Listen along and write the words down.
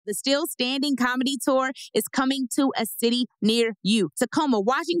The Still Standing Comedy Tour is coming to a city near you. Tacoma,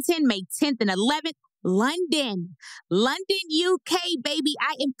 Washington, May 10th and 11th. London, UK, baby.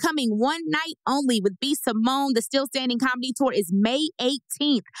 I am coming one night only with b.simone. The Still Standing Comedy Tour is May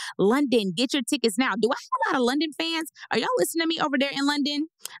 18th. London, get your tickets now. Do I have a lot of London fans? Are y'all listening to me over there in London?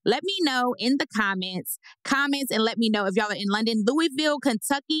 Let me know in the comments, and let me know if y'all are in London. Louisville,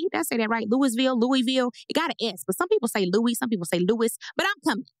 Kentucky. Did I say that right? Louisville. It got an S, but some people say Louis, some people say Louis, but I'm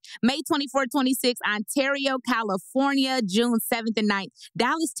coming. May 24th, 26th, Ontario, California, June 7th and 9th.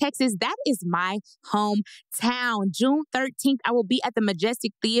 Dallas, Texas. That is my hometown. June 13th, I will be at the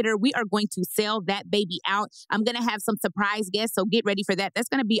Majestic Theater. We are going to sell that baby out. I'm going to have some surprise guests, so get ready for that. That's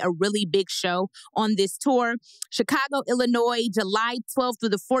going to be a really big show on this tour. Chicago, Illinois, July 12th through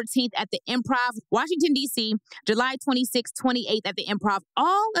the 14th at the Improv. Washington, D.C., July 26th, 28th at the Improv.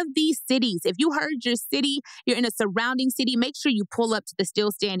 All of these cities, if you heard your city, you're in a surrounding city, make sure you pull up to the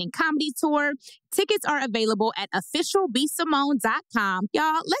Still Standing Comedy Tour. Tickets are available at officialbsimone.com.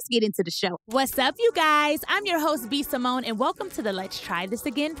 Y'all, let's get into the show. What's up, you guys? I'm your host, b.simone, and welcome to the Let's Try This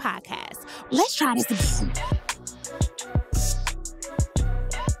Again podcast. Let's try this again.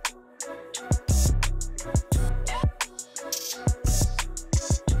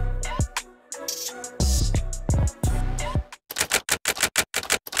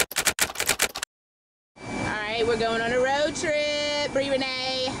 All right, we're going on a road trip. Bree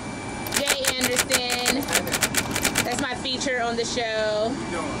Renee, Jay Anderson. That's my feature on the show.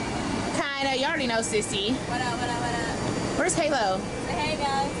 Kinda, you already know Sissy. What up? Where's Halo? Say hey,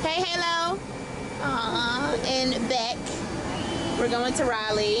 guys. Hey, Halo. And Beck. We're going to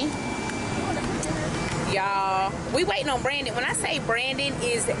Raleigh. Y'all, we waiting on Brandon. When I say Brandon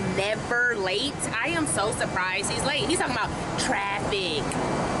is never late, I am so surprised he's late. He's talking about traffic.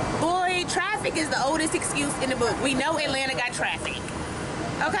 Boy, traffic is the oldest excuse in the book. We know Atlanta got traffic.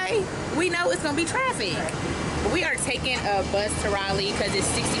 Okay? We know it's gonna be traffic. But we are taking a bus to Raleigh because it's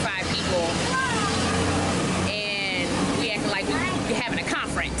 65 people. And we acting like we're having a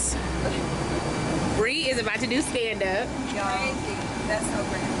conference. Bree is about to do stand-up. Crazy. That's so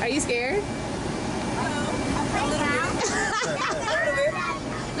crazy. Are you scared? A little bit.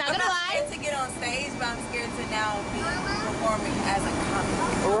 Not I'm gonna not lie. scared to get on stage, but I'm scared to now be performing as a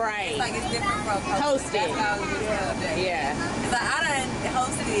comic. Right. It's like it's different from Hosting. That's how it was the other day. Yeah. Cause I done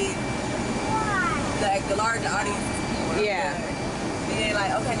hosted like the larger audiences before. Yeah. And then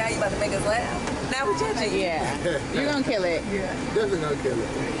like, okay, now you about to make us laugh. Now we're judging. Yeah. You're gonna kill it. Yeah. Definitely gonna kill it.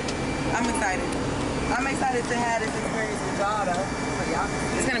 I'm excited. I'm excited to have this experience with y'all though.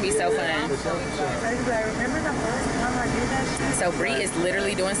 It's gonna be so fun. Remember the first time I did that shit? So Bree is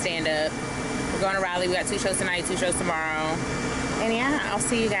literally doing stand-up. We're going to Raleigh. We got 2 shows tonight, 2 shows tomorrow. And yeah, I'll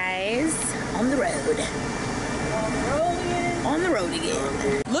see you guys on the road. On the road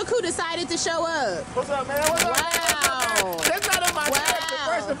again. Look who decided to show up. What's up, man? What's up? Wow. That's not in my character,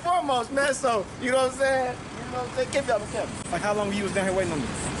 first and foremost, man. So, you know what I'm saying? You know what I'm saying? Keep up. Like, how long you was down here waiting on me?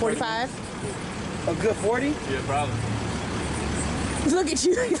 45. A good 40? Yeah, probably. Look at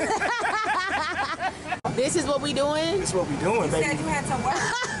you. This is what we doing? This is what we doing, You baby. said you had to work.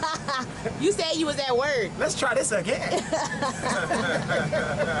 You said you was at work. Let's try this again. You know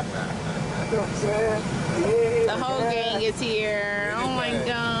what I'm saying? Yeah, The whole gang is here. Oh my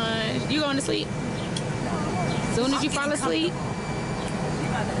gosh. You going to sleep? Soon as you fall asleep, You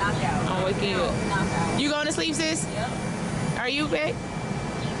about to knock out. I'll wake you up. Knock out. You going to sleep, sis? Yep. Are you back?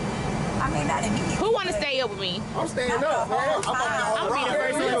 I mean, not immediately. Who want to stay up with me? I'm staying up, man. I'll be the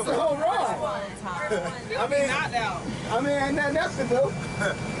first one. The whole ride. I mean, ain't nothing else to do.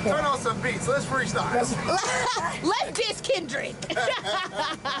 Turn on some beats. Let's freestyle. Let's dish Kendrick.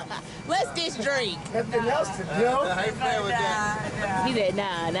 Let's dish Drake. Nothing else to do. I ain't playing with that. He said,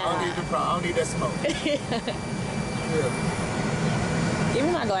 nah. I don't need that smoke. Yeah. Give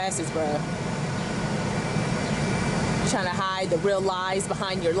me my glasses, bro. Trying to hide the real lies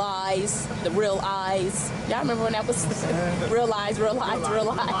behind your lies, the real eyes. Y'all remember when that was real lies. You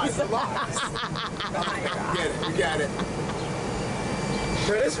got it.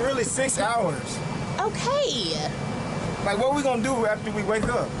 Bro, it's really 6 hours. Okay. Like, what we gonna do after we wake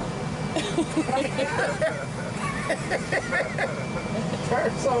up?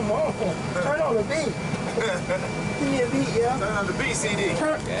 Turn some on. Turn on the beat. Give me a beat, yo. Turn on the beat CD.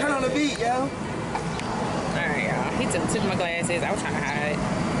 Turn on the beat, yo. Alright, y'all. He took my glasses. I was trying to hide.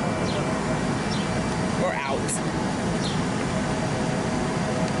 Or out.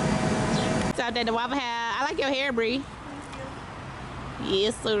 It's out there, the Waffle House. I like your hair, Bree.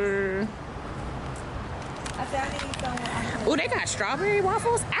 Yes, sir. I said I need some. Oh, they got strawberry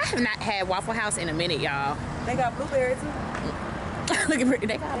waffles? I have not had Waffle House in a minute, y'all. They got blueberry too. Look at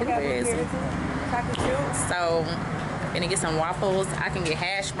they got blueberries. So, gonna get some waffles. I can get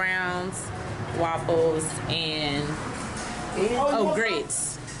hash browns, waffles, and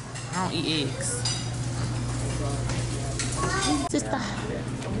grits. I don't eat eggs. Sister,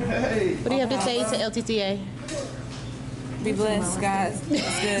 what do you have to say to LTTA? Be blessed, guys.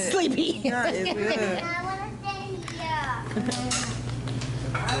 It's good. Sleepy. Yeah, it's good.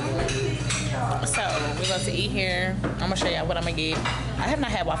 So we're going to eat here. I'm gonna show y'all what I'm gonna get. I have not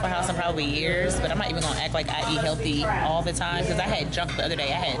had Waffle House in probably years, but I'm not even gonna act like I eat healthy all the time because I had junk the other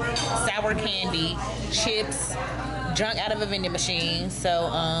day. I had sour candy, chips, junk out of a vending machine. So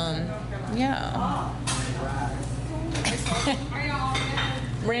yeah.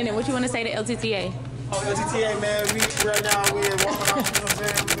 Brandon, what you want to say to LTTA? LTTA, man, right now we in Waffle House, you know what I'm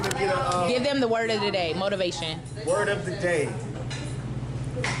saying? We're gonna get a Give them the word of the day, motivation. word of the day.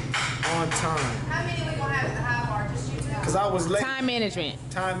 On time. How many we gonna have at the high bar? Just you two? Because I was late. Time management.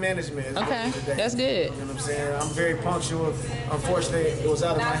 Time management. Is Okay, word of the day. that's good. You know what I'm saying? I'm very punctual. Unfortunately, it was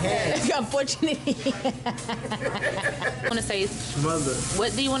out of my hands. Unfortunately. Want to say? Mother.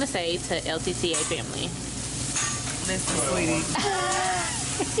 What do you want to say to LTTA family? Listen, sweetie.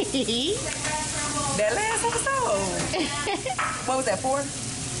 That last episode. What was that, 4?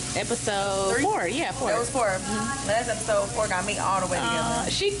 Episode 3? 4, yeah, 4. That was 4. Last episode 4 got me all the way together.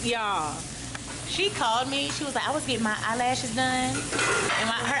 She called me. She was like, I was getting my eyelashes done, and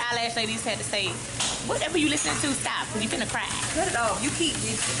her eyelash ladies had to say, whatever you listening to, stop, because you finna cry. Cut it off.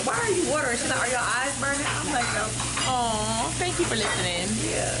 Why are you watering? She's like, are your eyes burning? I'm like, no. Aw, thank you for listening.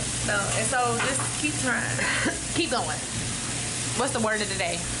 Yeah. No. And so just keep trying. Keep going. What's the word of the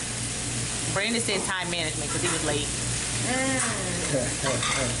day? Brandon said time management because he was late.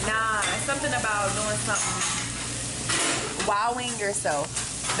 Nah, it's something about doing something. Wowing yourself.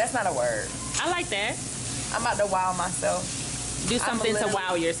 That's not a word. I like that. I'm about to wow myself. Do something to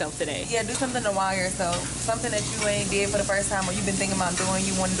wow yourself today. Yeah, do something to wow yourself. Something that you ain't did for the first time or you've been thinking about doing,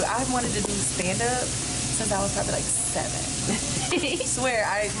 you want to do. I wanted to do stand-up since I was probably like 7. Swear,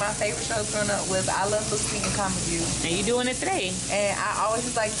 my favorite shows growing up was I Love Lucy and Comic View. And you doing it today. And I always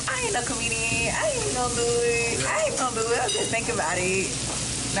was like, I ain't no comedian. I ain't gonna do it. I was just thinking about it.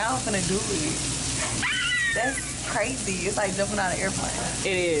 Now I'm finna do it. That's crazy. It's like jumping out of an airplane.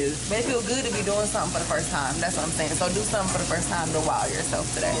 It is. But it feels good to be doing something for the first time. That's what I'm saying. So do something for the first time to wow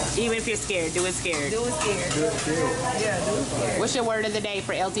yourself today. Even if you're scared, do it scared. Do it scared. Good kid. Yeah, do it scared. What's your word of the day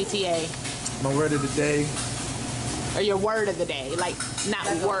for LTTA? My word of the day. Or your word of the day, like not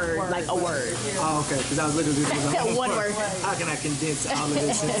like word, like a word. Oh, okay. Because I was looking at this. One word. How can I condense all of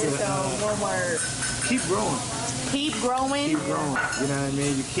this into one word. keep growing? Keep growing. Keep growing. You know what I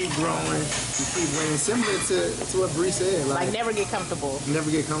mean? You keep growing. You keep winning. Similar to what Bree said. Like never get comfortable.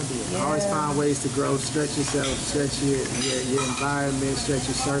 Never get comfortable. Yeah. Always find ways to grow. Stretch yourself. Stretch your environment. Stretch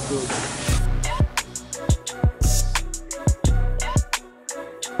your circle.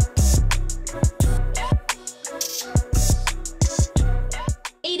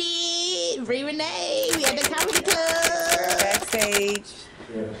 We at the comedy club. Backstage.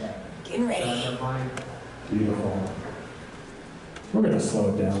 Getting ready. Beautiful. We're going to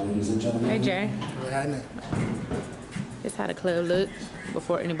slow it down, ladies and gentlemen. Hey, Jay. What happened? This how the club look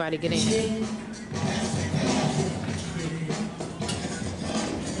before anybody get in.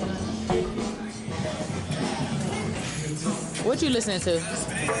 What you listening to?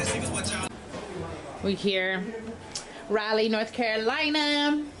 We here, Raleigh, North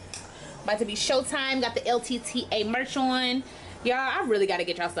Carolina. About to be showtime. Got the LTTA merch on. Y'all, I really got to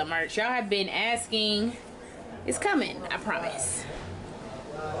get y'all some merch. Y'all have been asking. It's coming, I promise.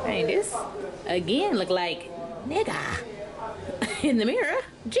 Hey, this again look like nigga in the mirror.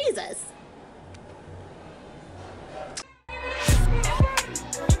 Jesus.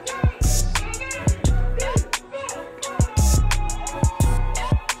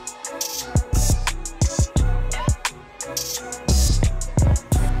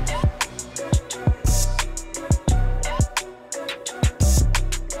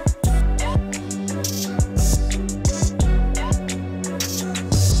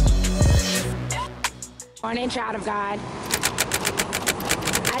 Morning, child of God.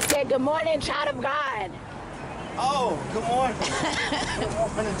 I said, good morning, child of God. Oh, good morning. Good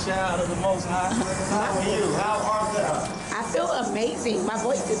morning, child of the Most High. How are you? How are you? I feel amazing. My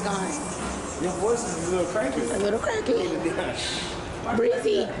voice is gone. Your voice is a little cranky. A little cracky.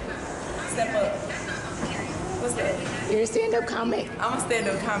 Breezy. Step up. What's that? You're a stand-up comic. I'm a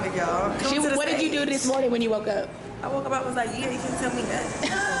stand-up comic, y'all. What did you do this morning when you woke up? I woke up, I was like, yeah, you can tell me that.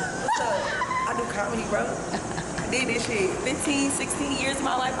 What's up? I do comedy, bro. I did this shit. 15, 16 years of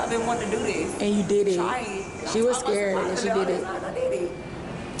my life, I've been wanting to do this. And you did it. Try it. She was scared and she did it. I did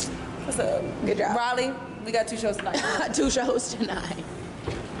What's up? Good job. Raleigh, we got 2 shows tonight. 2 shows tonight.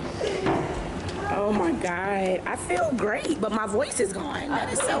 Oh my God. I feel great, but my voice is gone.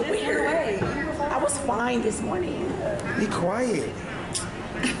 That is so weird. I was fine this morning. Be quiet.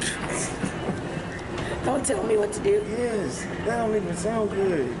 Don't tell me what to do. Yes, that don't even sound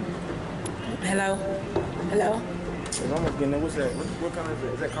good. Hello? Hello? It's almost getting there. What's that? What kind of is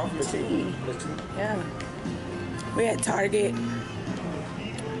that? Is that coffee or tea? That's tea. Yeah. We at Target.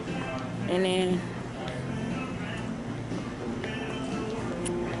 And then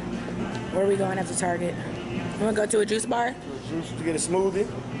where are we going after Target? You wanna go to a juice bar? Juice to get a smoothie.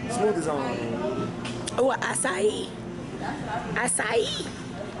 Smoothie's on. Oh, acai. Acai.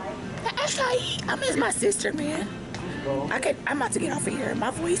 Acai. I miss my sister, man. I'm about to get off of here.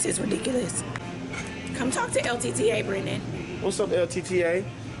 My voice is ridiculous. Come talk to LTTA, Brendan. What's up, LTTA?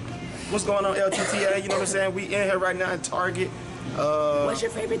 What's going on, LTTA? You know what I'm saying? We in here right now in Target. What's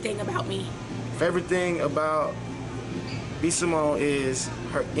your favorite thing about me? Favorite thing about b.simone is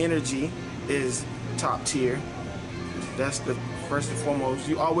her energy is top tier. That's the first and foremost.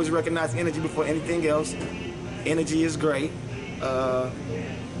 You always recognize energy before anything else. Energy is great.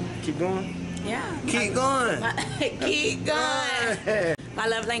 Keep going. Yeah. Keep going. Keep going. My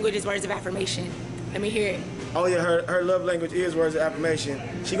love language is words of affirmation. Let me hear it. Oh yeah, her love language is words of affirmation.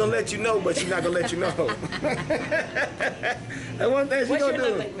 She gonna let you know, but she's not gonna let you know. That one thing she What's gonna your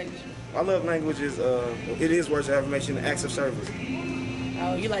do. love language? My love language is it is words of affirmation and acts of service.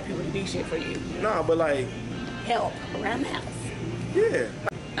 Oh, you like people to do shit for you. Nah, but like Help around the house. yeah.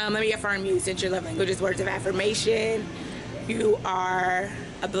 Let me affirm you since your love language is words of affirmation. You are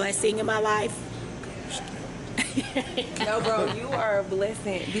a blessing in my life. No, bro, you are a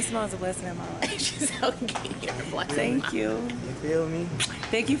blessing. b.simone's a blessing in my life. She's so cute. You're a blessing. Thank you. You feel me?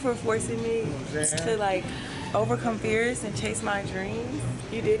 Thank you for forcing me to like overcome fears and chase my dreams.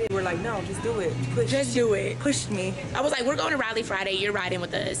 You did it. You were like, no, just do it. Just do it. Pushed me. I was like, we're going to Raleigh Friday. You're riding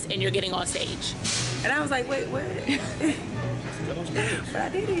with us, and you're getting on stage. And I was like, wait, what? But I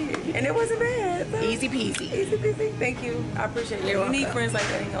did it. And it wasn't bad. So. Easy peasy. Easy peasy. Thank you. I appreciate it. You're You need welcome. friends like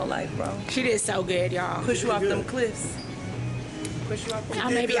that in your life, bro. She did so good, y'all. Push you off them cliffs. Push you off them Now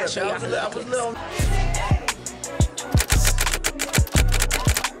maybe I'll show y'all the I was little little.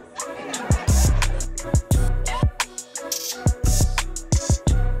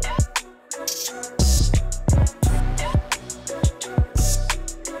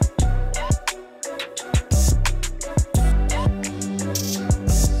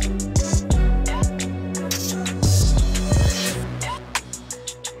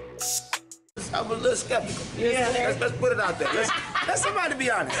 I was a little skeptical. Yeah, let's put it out there. Let somebody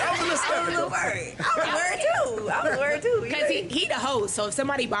be honest. I was a little skeptical. worried. I was worried too. Because he the host, so if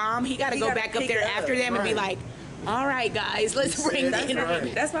somebody bomb, he got to He go gotta back up pick there it up. after them and be like, all right, guys, let's bring the That's interview.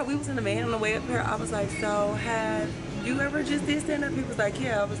 right. That's why we was in the van on the way up here. I was like, so have you ever just did stand up? He was like,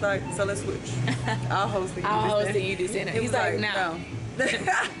 yeah. I was like, so let's switch. I'll host it. I'll host it, you do stand up. He He's was like, no.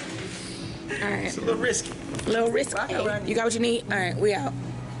 All right, It's a little risky. a little risky. I got what I need. You got what you need? All right, we out.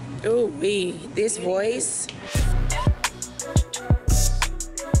 Ooh, this voice.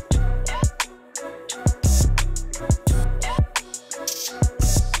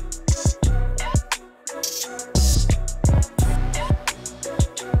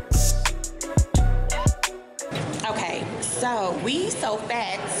 Okay, so we so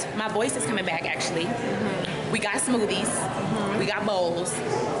fat. My voice is coming back actually. We got smoothies, we got bowls,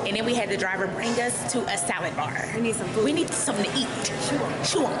 and then we had the driver bring us to a salad bar. We need some food. We need something to eat.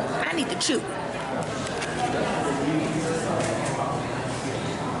 Chew on. I need to chew.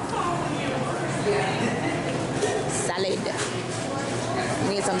 Salad.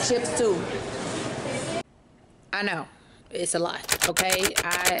 Need some chips too. I know. It's a lot, okay?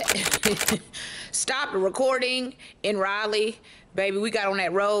 I stopped recording in Raleigh. Baby, we got on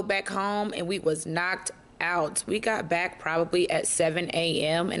that road back home and we was knocked out. We got back probably at 7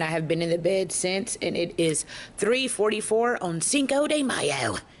 a.m. and I have been in the bed since, and it is 3:44 on Cinco de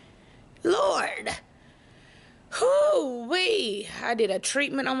Mayo. Lord. Whoo-wee. I did a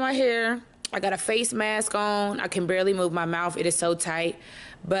treatment on my hair. I got a face mask on. I can barely move my mouth. It is so tight.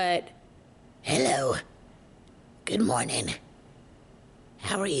 But hello. Good morning.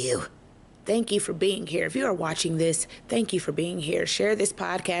 How are you? Thank you for being here. If you are watching this, thank you for being here. Share this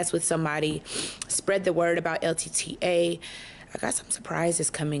podcast with somebody. Spread the word about LTTA. I got some surprises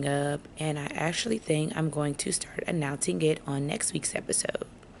coming up, and I actually think I'm going to start announcing it on next week's episode.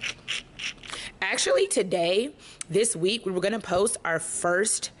 Actually, today, this week, we were going to post our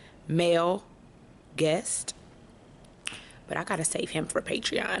first male guest. But I got to save him for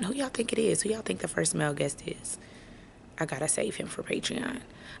Patreon. Who y'all think it is? Who y'all think the first male guest is? I gotta save him for Patreon.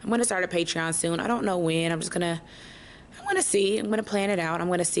 I'm gonna start a Patreon soon. I don't know when. I'm gonna see. I'm gonna plan it out. I'm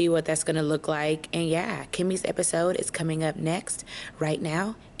gonna see what that's gonna look like. And yeah, Kimmy's episode is coming up next. Right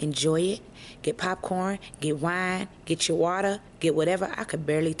now, enjoy it. Get popcorn, get wine, get your water, get whatever. I could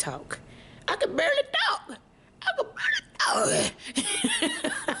barely talk.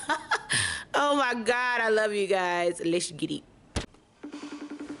 Oh my God, I love you guys. Let's get it.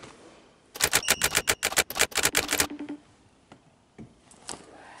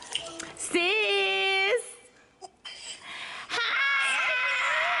 Sis!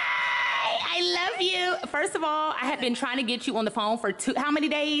 Hi! I love you. First of all, I have been trying to get you on the phone for how many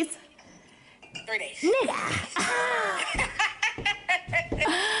days? 3 days. Nigga.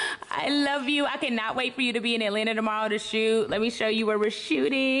 I love you. I cannot wait for you to be in Atlanta tomorrow to shoot. Let me show you where we're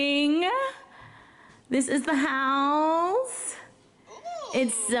shooting. This is the house. Ooh.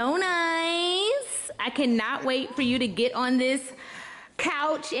 It's so nice. I cannot wait for you to get on this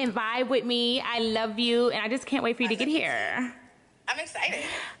couch and vibe with me. I love you, and I just can't wait for you to get here. I'm excited.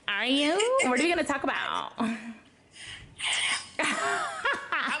 Are you? What are we gonna talk about? I'm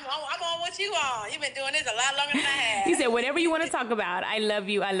on what you on. You've been doing this a lot longer than I have. He said, whatever you want to talk about. I love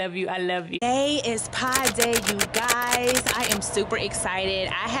you. I love you. I love you. Today is Pod Day, you guys. I am super excited.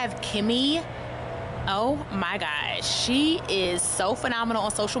 I have Kimmy. Oh my gosh, she is so phenomenal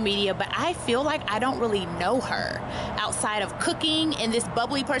on social media, but I feel like I don't really know her outside of cooking and this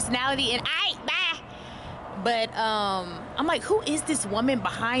bubbly personality. And But I'm like, who is this woman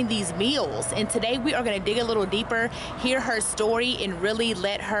behind these meals? And today we are going to dig a little deeper, hear her story, and really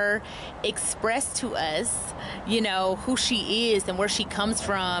let her express to us, you know, who she is and where she comes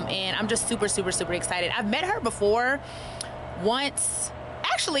from. And I'm just super, super, super excited. I've met her before once,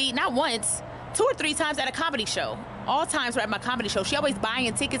 actually not once, 2 or 3 times at a comedy show. All times were at my comedy show. She always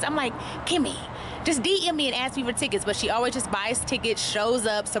buying tickets. I'm like, Kimmy, just DM me and ask me for tickets. But she always just buys tickets, shows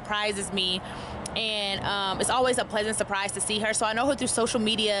up, surprises me. And it's always a pleasant surprise to see her. So I know her through social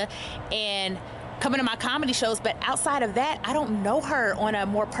media and coming to my comedy shows. But outside of that, I don't know her on a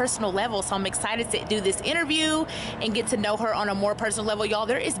more personal level. So I'm excited to do this interview and get to know her on a more personal level. Y'all,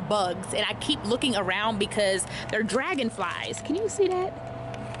 there is bugs. And I keep looking around because they're dragonflies. Can you see that?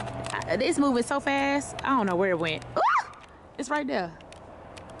 It's moving so fast. I don't know where it went. Ah! It's right there.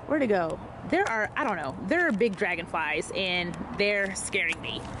 Where'd it go? There are, I don't know. There are big dragonflies and they're scaring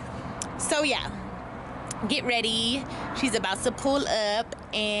me. So yeah, get ready. She's about to pull up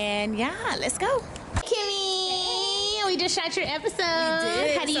and yeah, let's go. Kimmy, we just shot your episode. We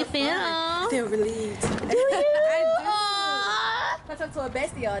did. How do you feel? I feel relieved. Do you? I do. I talked to a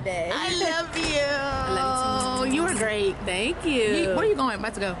bestie all day. I love you. I love you too. You were great. Thank you. Where are you going?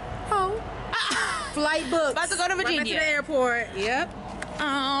 About to go? Home. Flight booked. About to go to Virginia. Right back to the airport. Yep.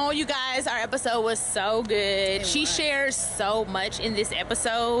 Oh, you guys, our episode was so good. She shares so much in this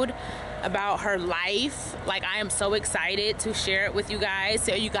episode about her life. Like, I am so excited to share it with you guys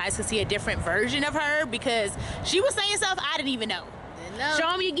so you guys can see a different version of her, because she was saying stuff I didn't even know.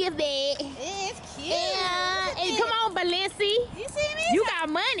 Show me your gift bag. It's cute. Yeah. And come on, Balenci. You see me? You got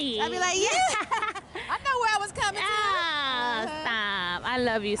money. I be like, yeah. I know where I was coming to. Ah, stop. I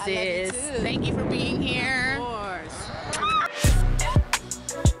love you, sis. I love you too. Thank you for being here. Of course.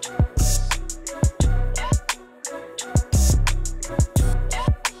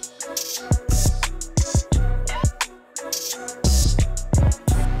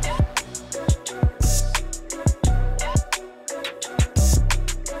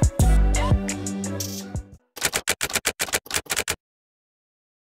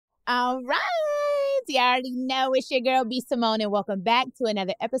 All right. You already know it's your girl, b.simone, and welcome back to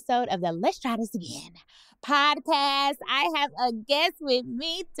another episode of the Let's Try This Again podcast. I have a guest with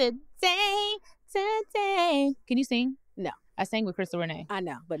me today. Can you sing? No. I sang with Crystal Renee. I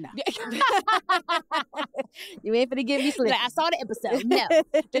know, but no. You ain't finna give me slip. Like, I saw the episode. No.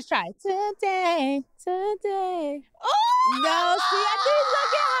 Just try it. Today. Oh! No, see, I did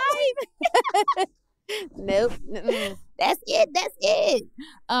look at hype. Nope. Mm-mm. That's it.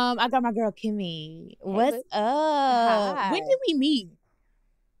 I got my girl Kimmy. What's up? Hi. When did we meet?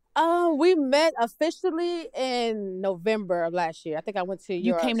 We met officially in November of last year. I think I went to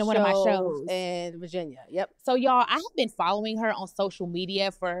You came to one of my shows in Virginia. Yep. So y'all, I have been following her on social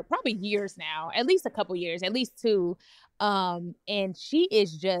media for probably years now, at least a couple years, at least 2. And she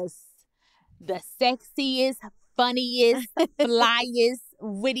is just the sexiest, funniest, flyest,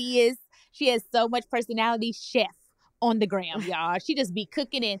 wittiest. She has so much personality. Chef on the gram, y'all. She just be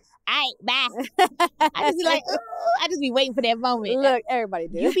cooking and bye. I just be like, ooh, I just be waiting for that moment. Look, everybody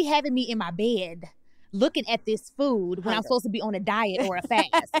do. You be having me in my bed, looking at this food when I'm supposed to be on a diet or a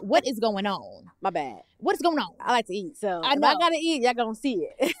fast? What is going on? My bad. What is going on? I like to eat, so I if know. I gotta eat, y'all gonna see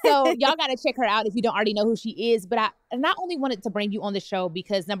it. So y'all got to check her out if you don't already know who she is. But I not only wanted to bring you on the show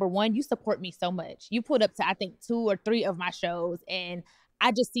because, number one, you support me so much. You pulled up to, I think, 2 or 3 of my shows, and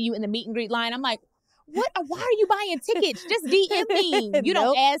I just see you in the meet and greet line. I'm like, what? Why are you buying tickets? Just DM me. You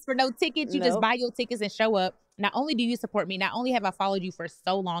don't ask for no tickets. You just buy your tickets and show up. Not only do you support me, not only have I followed you for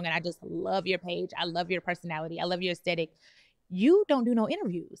so long, and I just love your page. I love your personality. I love your aesthetic. You don't do no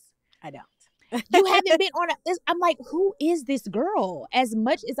interviews. I don't. You haven't been on I'm like, who is this girl? As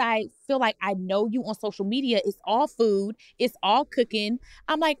much as I feel like I know you on social media, it's all food, it's all cooking.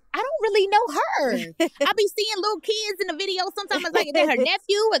 I'm like, I don't really know her. I be seeing little kids in the video. Sometimes it's like, is that her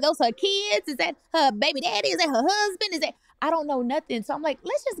nephew? Are those her kids? Is that her baby daddy? Is that her husband? Is that, I don't know nothing. So I'm like,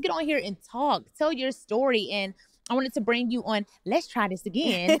 let's just get on here and talk. Tell your story. And I wanted to bring you on, let's try this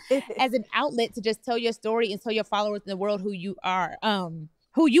again, as an outlet to just tell your story and tell your followers in the world who you are.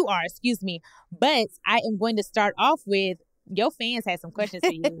 Excuse me. But I am going to start off with, your fans had some questions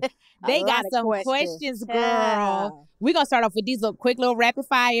for you. They got some questions, girl. Yeah. We're going to start off with these quick little rapid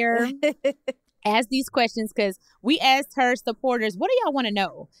fire. Ask these questions because we asked her supporters, what do y'all want to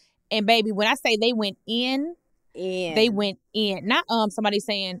know? And baby, when I say they went in, they went in. Not somebody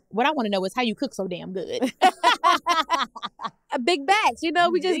saying, what I want to know is how you cook so damn good. A big batch. You know,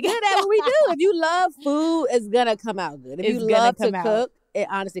 we just good at what we do. If you love food, it's going to come out good. If you love to cook, it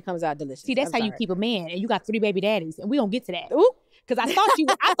honestly comes out delicious. See, that's how you keep a man, and you got 3 baby daddies, and we don't get to that. Ooh, because I thought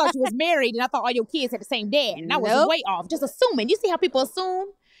you was married, and I thought all your kids had the same dad, and I was way off, just assuming. You see how people assume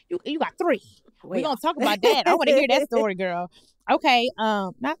you got 3. We're gonna talk about that. I want to hear that story, girl. Okay,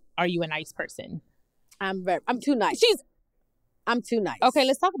 are you a nice person? I'm too nice. I'm too nice. Okay,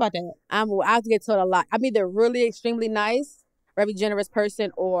 let's talk about that. I have to get told a lot. I'm either really extremely nice, very generous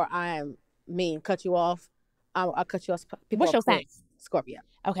person, or I'm mean. Cut you off. I'll cut you off. What's your sign? Scorpio.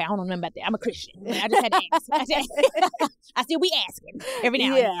 Okay, I don't know nothing about that. I'm a Christian. But I just had to ask. I still be asking every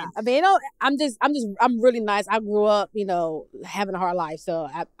now and then. I mean, I'm really nice. I grew up, having a hard life. So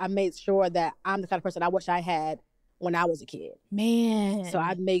I made sure that I'm the kind of person I wish I had when I was a kid. Man. So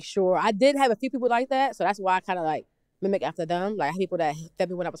I make sure, I did have a few people like that. So that's why I kind of like mimic after them. Like I have people that fed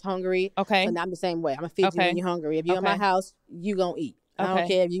me when I was hungry. Okay. And I'm the same way. I'm going to feed you when you're hungry. If you're in my house, you going to eat. I don't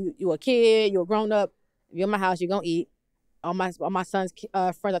care if you a kid, you're a grown up. If you're in my house, you're going to eat. All my son's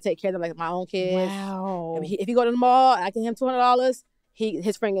friends, I take care of them like my own kids. Wow. If he go to the mall, I give him $200.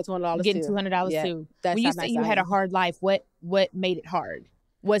 His friend gets $200 getting $200 too. When you say you had a hard life, what made it hard?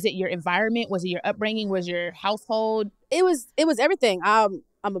 Was it your environment? Was it your upbringing? Was your household? It was everything. I'm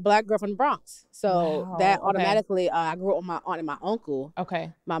a Black girl from the Bronx, so that automatically I grew up with my aunt and my uncle.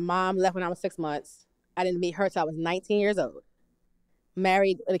 Okay. My mom left when I was 6 months. I didn't meet her till I was 19 years old.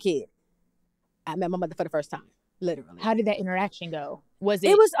 Married with a kid. I met my mother for the first time. Literally. How did that interaction go? Was it?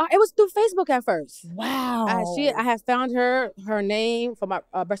 It was through Facebook at first. Wow. I had found her name for my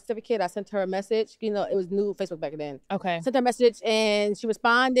birth certificate. I sent her a message. It was new Facebook back then. Okay. Sent her a message and she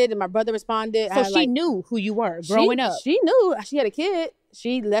responded, and my brother responded. So she knew who you were growing up. She knew she had a kid.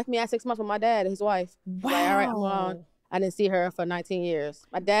 She left me at 6 months with my dad and his wife. Wow. Like, all right, I'm on. I didn't see her for 19 years.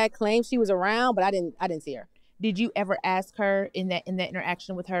 My dad claimed she was around, but I didn't see her. Did you ever ask her in that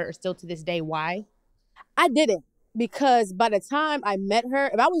interaction with her, or still to this day, why? I didn't. Because by the time I met her,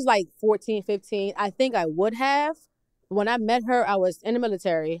 if I was like 14, 15, I think I would have. When I met her, I was in the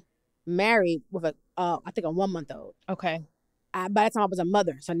military, married with I think a 1-month-old. Okay. By the time I was a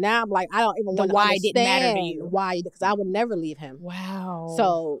mother. So now I'm like, I don't even want to understand didn't matter to you. Why, because I would never leave him. Wow.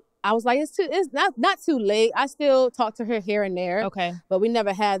 So I was like, it's not too late. I still talk to her here and there. Okay. But we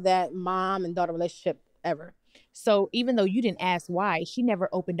never had that mom and daughter relationship ever. So even though you didn't ask why, she never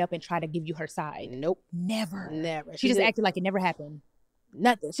opened up and tried to give you her side. Nope. Never. She just acted like it never happened.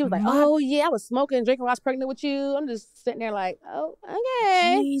 Nothing. She was like, oh yeah, I was smoking and drinking when I was pregnant with you. I'm just sitting there like, oh,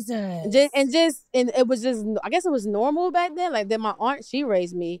 okay. Jesus. And it was just, I guess it was normal back then. Like then my aunt, she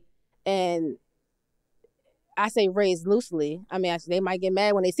raised me, and I say raised loosely. I mean, they might get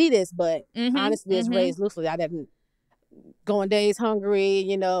mad when they see this, but honestly, it's raised loosely. I didn't go on days hungry,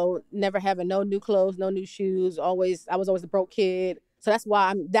 never having no new clothes, no new shoes. I was always the broke kid. So that's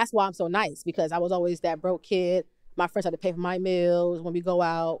why I'm so nice, because I was always that broke kid. My friends had to pay for my meals when we go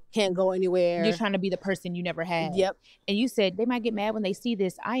out, can't go anywhere. You're trying to be the person you never had. Yep. And you said they might get mad when they see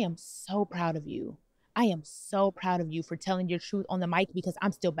this. I am so proud of you. I am so proud of you for telling your truth on the mic, because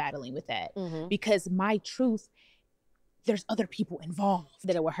I'm still battling with that. Because my truth, there's other people involved.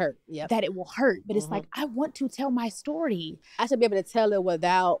 That it will hurt. Yeah. That it will hurt. But it's like, I want to tell my story. I should be able to tell it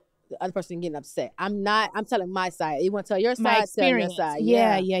without the other person getting upset. I'm telling my side. You want to tell your My side, tell your experience. side.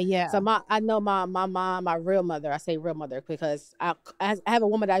 Yeah. So I know my mom, my real mother. I say real mother because I have a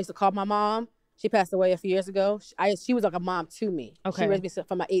woman that I used to call my mom. She passed away a few years ago. She was like a mom to me. Okay. She raised me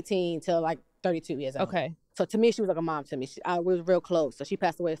from like 18 till like 32 years old. Okay. So to me, she was like a mom to me. We was real close. So she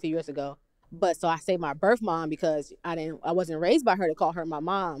passed away a few years ago. But so I say my birth mom because I wasn't raised by her to call her my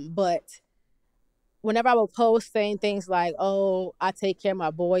mom. But whenever I would post saying things like, "Oh, I take care of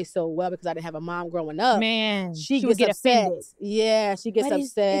my boys so well because I didn't have a mom growing up," Man, she would gets upset. offended. Yeah, she gets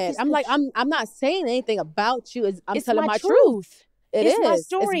upset. I'm like, I'm not saying anything about you. I'm It's telling my my truth. It's my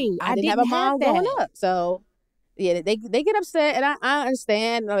story. I didn't have a mom growing up, so yeah, they get upset, and I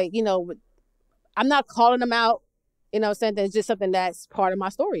understand. Like, you know, I'm not calling them out. You know, saying that it's just something that's part of my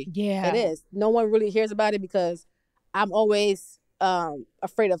story. Yeah, it is. No one really hears about it because I'm always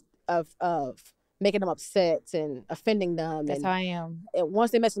afraid of making them upset and offending them. That's and, how I am. And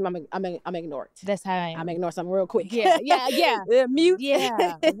once they mess with me, I'm ignored. That's how I am. I'm ignore something real quick. Yeah. Mute.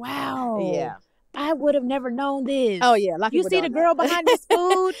 Yeah. Wow. Yeah. I would have never known this. Oh yeah, you see the girl behind this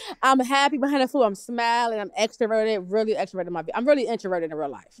food? I'm happy behind the food. I'm smiling. I'm extroverted, really extroverted. I'm really introverted in real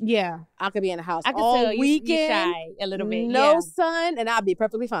life. Yeah, I could be in the house I can all tell weekend, you shy a little bit. No sun, and I'll be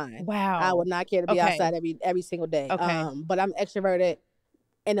perfectly fine. Wow, I would not care to be outside every single day. Okay, but I'm extroverted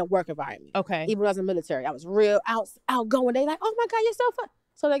in a work environment. Okay, even when I was in the military, I was real outgoing. They like, oh my God, you're so fun.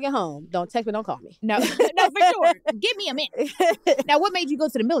 So they get home. Don't text me. Don't call me. No, no, for sure. Give me a minute. Now, what made you go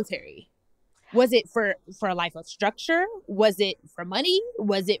to the military? Was it for a life of structure? Was it for money?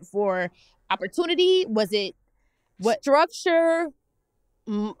 Was it for opportunity? Was it what structure?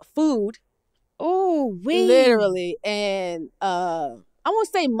 Food. Oh, literally, and I won't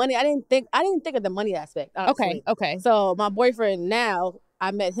say money. I didn't think of the money aspect. Honestly. Okay. So my boyfriend now,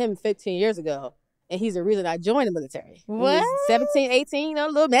 I met him 15 years ago. And he's the reason I joined the military. What? 17, 18, you know,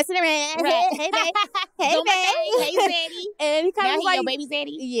 a little messing around. Right. Hey, baby. Hey, baby. Hey, Zaddy. And he kind of like, your baby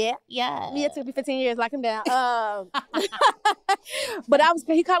Zaddy? Yeah. Yeah. It took me 15 years to lock him down. But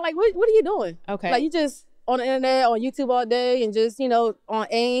he kind of like, what are you doing? Okay. Like, you just on the internet, on YouTube all day, and just, you know, on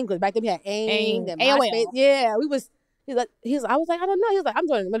AIM, because back then we had AIM. And AOL. Yeah, I was like, I was like, I don't know. He was like, I'm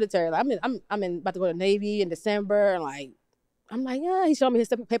joining the military. Like, I'm about to go to the Navy in December. And like, I'm like, yeah. He showed me his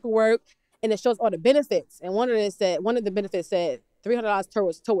paperwork. And it shows all the benefits. And one of the benefits said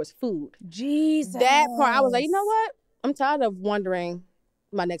 $300 towards food. Jesus. That part, I was like, you know what? I'm tired of wondering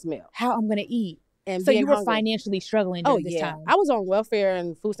my next meal. How I'm going to eat. And so you were hungry. Financially struggling during this time. I was on welfare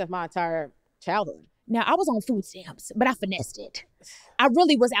and food stamps my entire childhood. Now, I was on food stamps, but I finessed it. I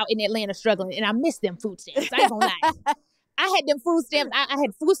really was out in Atlanta struggling, and I missed them food stamps. I ain't going to lie. I had them food stamps. I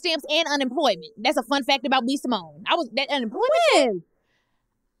had food stamps and unemployment. That's a fun fact about b.simone. I was that unemployment.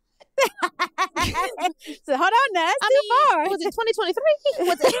 So hold on now. That's too far. Was it 2023?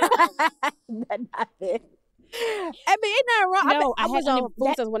 Was it? Not it. I mean, ain't nothing wrong. No, I was on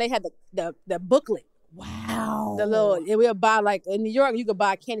food stamps when they had the booklet. Wow. The little, and we'll buy like in New York, you could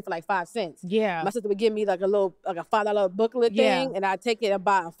buy candy for like 5 cents. Yeah. My sister would give me like a $5 booklet thing, and I'd take it and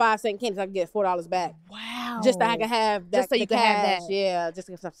buy a 5-cent candy so I could get $4 back. Wow. Just so I could have that. Just so you could have that. Yeah, just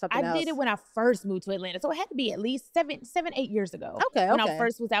to get something else. I did it when I first moved to Atlanta. So it had to be at least 7, 8 years ago. Okay. When I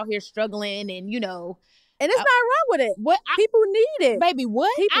first was out here struggling and, you know. And it's not wrong with it. What people need it. Baby,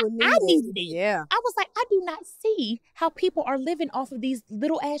 what? People I needed it. Yeah. I was like, I do not see how people are living off of these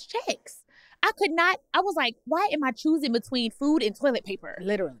little ass checks. I could not. I was like, why am I choosing between food and toilet paper?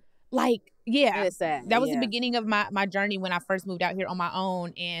 Literally. Like, yeah. It's sad. That was the beginning of my journey when I first moved out here on my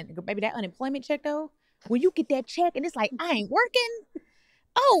own. And baby, that unemployment check though, when you get that check and it's like, I ain't working.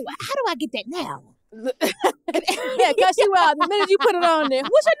 Oh, how do I get that now? Yeah, cuss you out the minute you put it on there.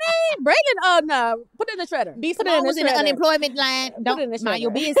 What's your name? Brandon? Oh no, put it in the shredder. b.simone was in the unemployment line. Don't mind your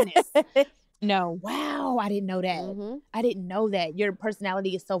business. No. Wow. I didn't know that. Mm-hmm. I didn't know that. Your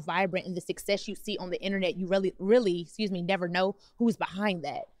personality is so vibrant and the success you see on the internet, you really, never know who's behind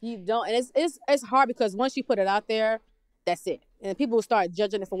that. You don't. And it's hard because once you put it out there, that's it. And people will start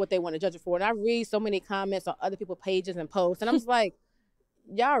judging it for what they want to judge it for. And I read so many comments on other people's pages and posts. And I'm just like,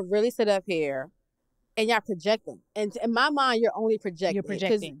 y'all really sit up here and y'all projecting. And in my mind, you're only projecting. You're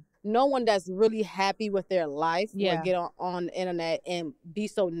projecting. No one that's really happy with their life will get on the internet and be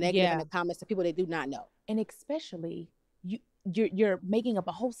so negative in the comments to people they do not know. And especially, you're making up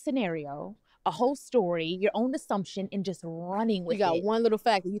a whole scenario, a whole story, your own assumption, and just running with it. You got one little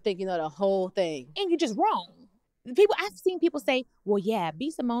fact that you think you know the whole thing. And you're just wrong. I've seen people say, well, yeah,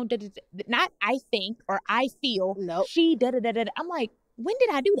 b.simone, not I think or I feel, she da-da-da-da. I'm like, when did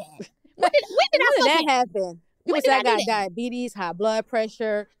I do that? When did that happen? People say I got diabetes, high blood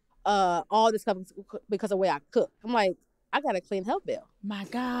pressure, all this stuff because of the way I cook. I'm like, I got a clean health bill. My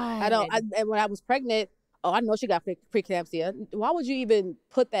God. I don't. And when I was pregnant, I know she got preeclampsia. Why would you even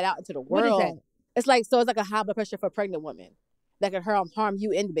put that out into the world? What is that? It's like a high blood pressure for a pregnant woman that can harm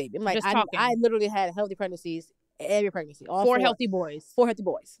you and the baby. I'm like, I literally had healthy pregnancies every pregnancy. All four healthy boys. 4 healthy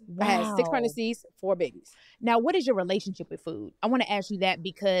boys. Wow. I had 6 pregnancies, 4 babies. Now, what is your relationship with food? I want to ask you that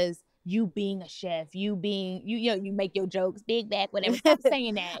because you being a chef, you make your jokes, big back, whatever. Stop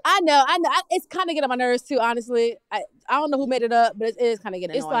saying that. I know. It's kind of getting on my nerves too, honestly. I don't know who made it up, but it is kind of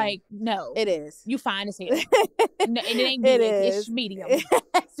getting annoying. It's like, no. It is. You fine as hell. No, and it ain't big. It's medium.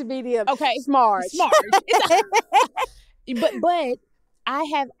 It's medium. Okay. Smart. But I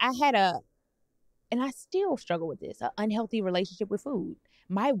had and I still struggle with this, an unhealthy relationship with food.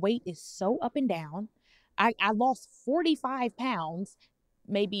 My weight is so up and down. I lost 45 pounds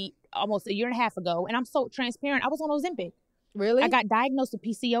maybe almost a year and a half ago. And I'm so transparent. I was on Ozempic. Really? I got diagnosed with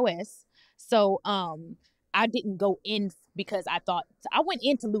PCOS. So I didn't go in because I went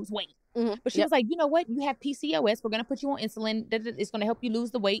in to lose weight. Mm-hmm. But she was like, you know what? You have PCOS. We're going to put you on insulin. It's going to help you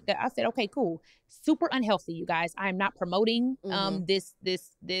lose the weight. I said, okay, cool. Super unhealthy, you guys. I'm not promoting this,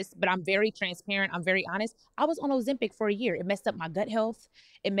 but I'm very transparent. I'm very honest. I was on Ozempic for a year. It messed up my gut health.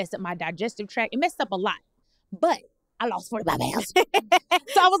 It messed up my digestive tract. It messed up a lot. But I lost 45 pounds. So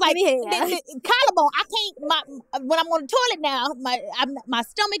I was like, collarbone, I can't, when I'm on the toilet now, my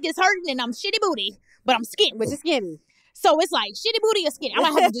stomach is hurting and I'm shitty booty, but I'm skinny. But you're skinny. So it's like shitty booty or skinny. I'm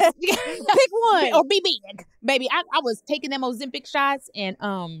gonna have to just pick one or be big, baby. I was taking them Ozempic shots, and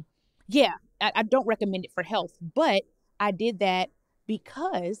I don't recommend it for health, but I did that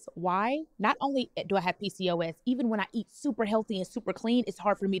because why? Not only do I have PCOS, even when I eat super healthy and super clean, it's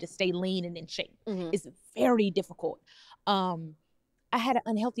hard for me to stay lean and in shape. Mm-hmm. It's very difficult. I had an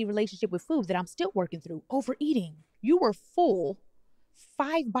unhealthy relationship with food that I'm still working through. Overeating. You were full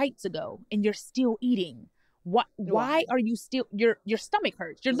 5 bites ago, and you're still eating. Why are you still, your stomach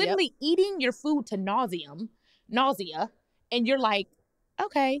hurts. You're literally eating your food to nausea, and you're like,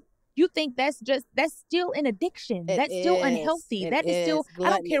 okay, you think that's still an addiction. That's still unhealthy. That is still,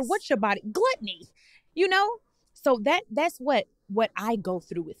 gluttonous. I don't care what your body, gluttony, So that's what I go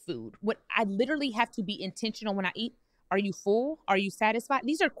through with food. What I literally have to be intentional when I eat. Are you full? Are you satisfied?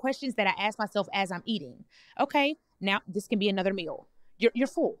 These are questions that I ask myself as I'm eating. Okay, now this can be another meal. You're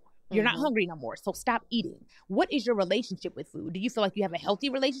full. You're not hungry no more. So stop eating. What is your relationship with food? Do you feel like you have a healthy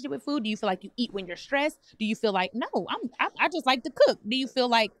relationship with food? Do you feel like you eat when you're stressed? Do you feel like, no, I just like to cook? What do you feel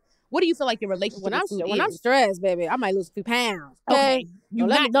like your relationship with food is? When I'm stressed, baby, I might lose a few pounds. Okay. Don't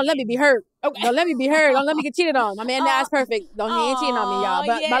let me be hurt. Okay. Don't let me be hurt. Don't let me get cheated on. My man now is perfect. He ain't cheating on me, y'all.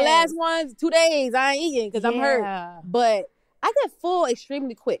 But my last one's 2 days, I ain't eating because I'm hurt. But I get full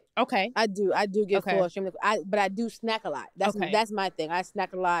extremely quick. Okay. I do get full extremely quick. But I do snack a lot. That's my thing. I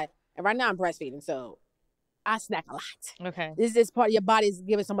snack a lot. And right now I'm breastfeeding, so I snack a lot. Okay. This is part of your body's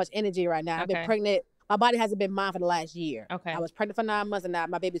giving so much energy right now. I've been pregnant. My body hasn't been mine for the last year. Okay. I was pregnant for 9 months and now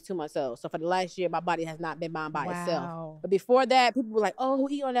my baby's 2 months old. So for the last year, my body has not been mine by itself. But before that, people were like, oh, who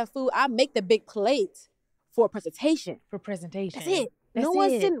eat on that food? I make the big plate for presentation. That's it. No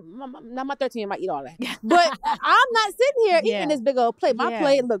one's sitting. Now my 13 might eat all that. But I'm not sitting here eating this big old plate. My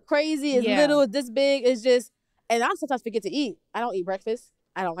plate look crazy. It's little. It's this big. It's just, and I sometimes forget to eat. I don't eat breakfast.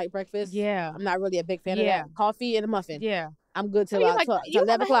 I don't like breakfast. Yeah. I'm not really a big fan of that. Coffee and a muffin. Yeah. I'm good till about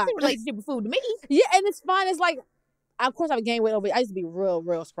 11 o'clock. Relationship with food to me. Yeah, and it's fine. It's like, of course, I've gained weight over. I used to be real,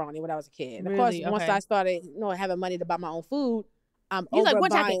 real scrawny when I was a kid. And of course, once I started, having money to buy my own food, I'm over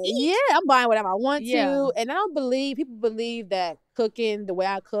buying. Yeah, I'm buying whatever I want to. And I don't believe people believe that cooking the way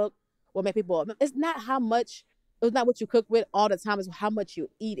I cook will make people. It's not how much. It's not what you cook with all the time. It's how much you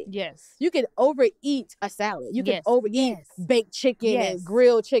eat it. Yes. You can overeat a salad. You can overeat baked chicken and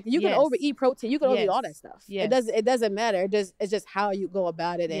grilled chicken. You can overeat protein. You can overeat all that stuff. Yes. It doesn't matter. It's just how you go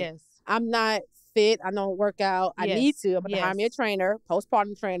about it. And I'm not fit. I don't work out. I need to. I'm going to hire me a trainer,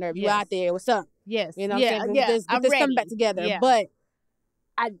 postpartum trainer. If you out there, what's up? Yes. You know what I'm saying? Get this coming back together. Yeah. But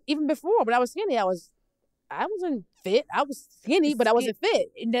even before, when I was skinny, I wasn't fit. I was skinny, but I wasn't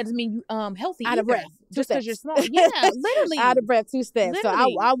fit. It doesn't mean you healthy. Out of breath. Just because you're small. Yeah, literally. Out of breath, 2 steps.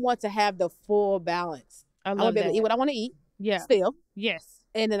 Literally. So I want to have the full balance. I want to be able to eat what I want to eat. Yeah. Still. Yes.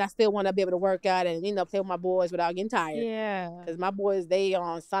 And then I still want to be able to work out and play with my boys without getting tired. Yeah. Because my boys, they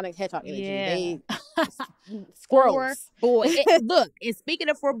on Sonic Hedgehog energy. Yeah. They squirrels. Boy, look, and speaking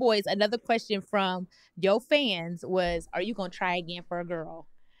of 4 boys, another question from your fans was, are you gonna try again for a girl?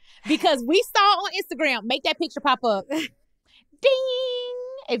 Because we saw on Instagram, make that picture pop up. Ding!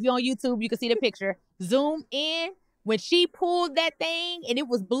 If you're on YouTube, you can see the picture. Zoom in. When she pulled that thing and it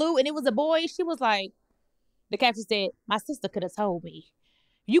was blue and it was a boy, she was like, the caption said, my sister could have told me.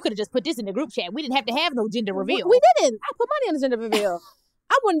 You could have just put this in the group chat. We didn't have to have no gender reveal. We didn't. I put money on the gender reveal.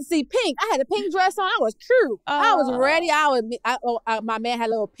 I wanted to see pink. I had a pink dress on. I was cute. I was ready. My man had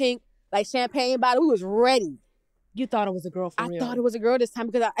a little pink, like champagne bottle. We was ready. You thought it was a girl for real? I thought it was a girl this time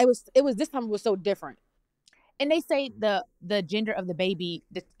because it was this time it was so different. And they say the gender of the baby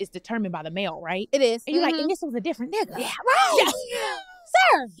is determined by the male, right? It is. And you're like, and this was a different nigga. Yeah, right.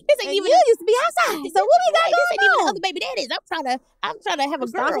 Sir, this ain't even. You used to be outside. So what we got going This ain't even on? the other baby daddies. I'm trying to have a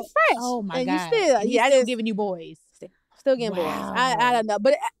girl. Fresh. Oh my and God. You still giving you boys. Still getting boys. I don't know,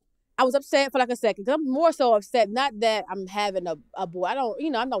 but I was upset for like a second because I'm more so upset. Not that I'm having a boy. I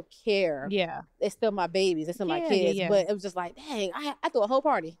don't care. Yeah, it's still my babies. It's still my kids. Yeah. But it was just like, dang, I threw a whole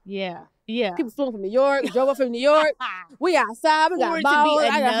party. Yeah. People flew from New York, drove up from New York. We outside. We got balls.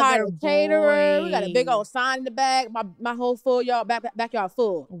 I got hired a caterer. We got a big old sign in the back. My whole full backyard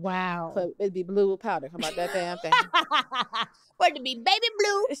full. Wow. So it'd be blue powder. How about that damn thing? For it to be baby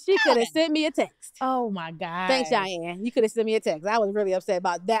blue. She could have sent me a text. Oh my God. Thanks, Cheyenne. You could have sent me a text. I was really upset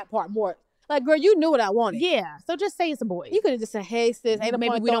about that part more. Like, girl, you knew what I wanted. Yeah. So just say it's a boy. You could have just said, hey, sis, ain't no maybe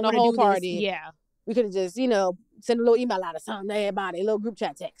point we don't throwing want a whole to party. This. Yeah. We could have just, send a little email out or something to everybody, a little group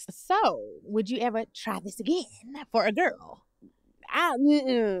chat text. So, would you ever try this again for a girl? I don't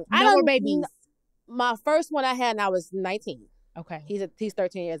more babies. My first one I had, and I was 19. Okay. He's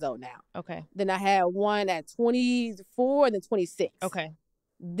 13 years old now. Okay. Then I had one at 24 and then 26. Okay.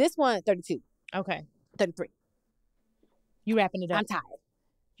 This one, 32. Okay. 33. You wrapping it up? I'm tired.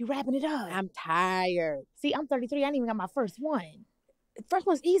 You wrapping it up? I'm tired. See, I'm 33. I didn't even got my first one. The first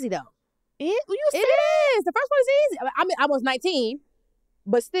one's easy, though. It is. The first one is easy. I mean, I was 19,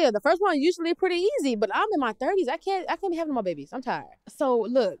 but still, the first one is usually pretty easy. But I'm in my 30s. I can't be having more babies. I'm tired. So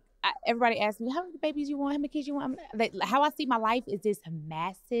look, everybody asks me how many babies you want, how many kids you want. How I see my life is this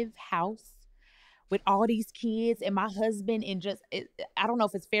massive house with all these kids and my husband, and I don't know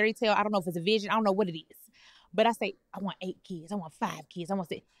if it's fairy tale. I don't know if it's a vision. I don't know what it is. But I say, I want 8 kids. I want 5 kids. I want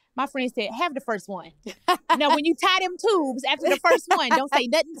 6. My friend said, have the first one. Now, when you tie them tubes after the first one, don't say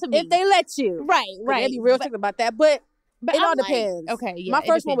nothing to me. If they let you. Right. They be real strict about that. But it all depends. Okay, yeah. My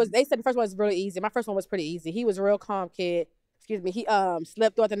first one they said the first one was really easy. My first one was pretty easy. He was a real calm kid. Excuse me. He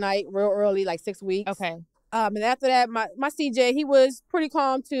slept throughout the night real early, like 6 weeks. Okay. And after that, my CJ, he was pretty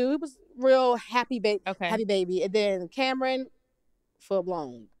calm too. He was real happy baby. Okay. Happy baby. And then Cameron, full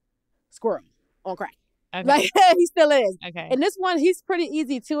blown squirrel on crack. Okay. Like he still is. Okay. And this one, he's pretty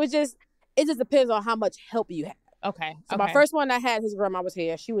easy too. It just depends on how much help you have. Okay. So my first one I had, his grandma was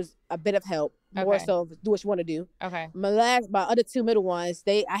here. She was a bit of help. More so do what you want to do. Okay. My other 2 middle ones,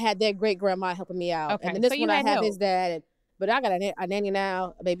 I had their great grandma helping me out. Okay. And then this one I have his dad. But I got a nanny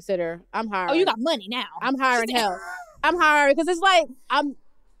now, a babysitter. I'm hiring. Oh, you got money now. I'm hiring help. I'm hiring because it's like I'm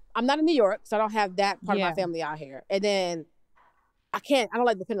not in New York, so I don't have that part of my family out here. And then I don't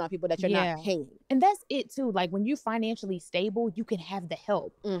like depending on people that you're not paying. And that's it too. Like when you're financially stable, you can have the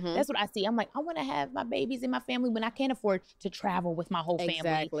help. Mm-hmm. That's what I see. I'm like, I want to have my babies in my family when I can't afford to travel with my whole family.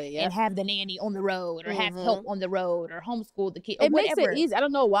 Exactly. Yep. And have the nanny on the road or have help on the road or homeschool the kid. It makes it easy. I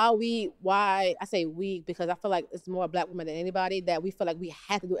don't know why I say we, because I feel like it's more Black women than anybody that we feel like we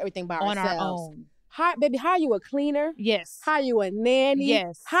have to do everything by on ourselves. Our own. Hire you a cleaner. Yes. Hire you a nanny.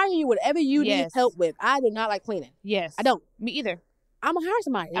 Yes. Hire you whatever you need help with. I do not like cleaning. Yes. I don't. Me either. I'm going to hire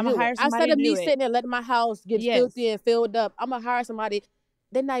somebody. Instead of me sitting there letting my house get filthy and filled up, I'm going to hire somebody.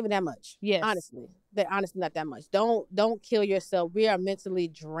 They're not even that much. Yes. Honestly. They're honestly not that much. Don't kill yourself. We are mentally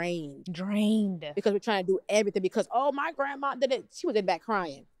drained. Because we're trying to do everything. Because, my grandma did it. She was in the back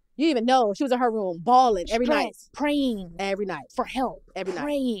crying. You didn't even know. She was in her room bawling every night. Praying. Every night. For help. Every night.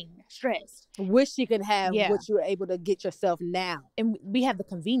 Praying. Stressed. Wish you could have what you were able to get yourself now. And we have the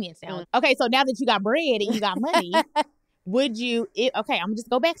convenience now. Okay, so now that you got bread and you got money... Would you, I'm going to just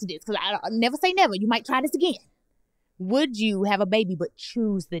go back to this because I never say never. You might try this again. Would you have a baby but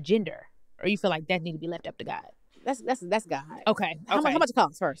choose the gender? Or you feel like that need to be left up to God? That's God. Okay. How much it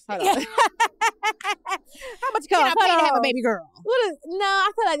costs first? Hold on. How much it costs? I'm paying to have a baby girl.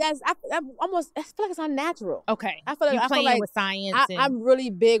 I feel like I feel like it's unnatural. Okay. I feel like you're playing with science. I'm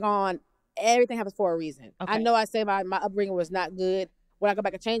really big on everything happens for a reason. Okay. I know I say my upbringing was not good. When I go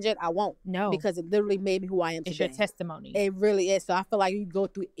back and change it, I won't. No. Because it literally made me who I am today. It's your testimony. It really is. So I feel like you go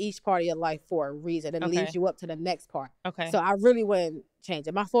through each part of your life for a reason. And it leads you up to the next part. Okay. So I really wouldn't change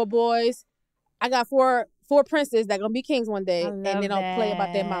it. My 4 boys, I got four princes that going to be kings one day. And they don't play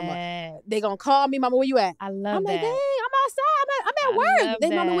about their mama. They going to call me, mama, where you at? I'm like, dang, I'm outside. I'm at work.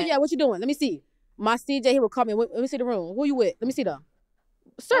 They, mama, where you at? What you doing? Let me see. My CJ, he would call me. Let me see the room. Who you with? Let me see them.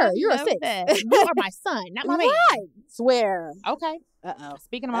 Sir, you're a love 6. that. You are my son, not my man. Right. Swear. Okay. Uh-oh.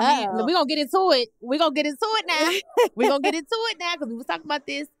 Speaking of my man, we're going to get into it. We're going to get into it now. We're going to get into it now because we was talking about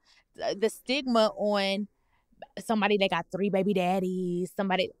this, the stigma on somebody that got 3 baby daddies,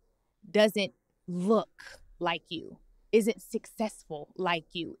 somebody doesn't look like you, isn't successful like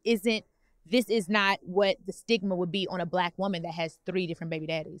you, this is not what the stigma would be on a black woman that has 3 different baby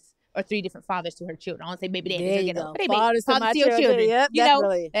daddies. Or 3 different fathers to her children. I don't say baby daddies. There you go. Fathers to my your children. Yep, you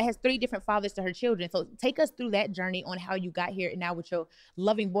definitely. know, that has 3 different fathers to her children. So take us through that journey on how you got here and now with your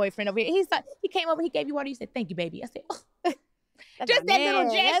loving boyfriend over here. He came over, he gave you water. You said, thank you, baby. I said, oh. Just that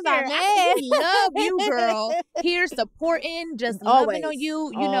little gesture. I love you, girl. Here supporting, just loving on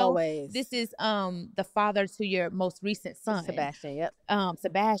you. You know, this is the father to your most recent son. Sebastian, yep.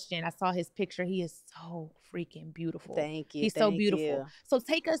 Sebastian, I saw his picture. He is so freaking beautiful. Thank you. He's so beautiful. So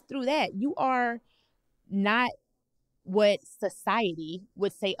take us through that. You are not what society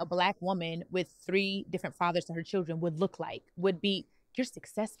would say a black woman with 3 different fathers to her children would look like. Would be, you're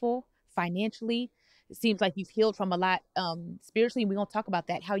successful financially. It seems like you've healed from a lot spiritually. And we're going to talk about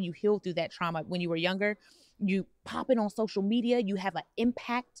that, how you healed through that trauma when you were younger. You pop it on social media. You have an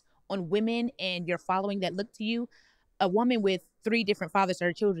impact on women and your following that look to you. A woman with 3 different fathers to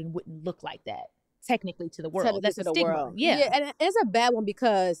her children wouldn't look like that, technically, to the world. That's a stigma. World. Yeah, and it's a bad one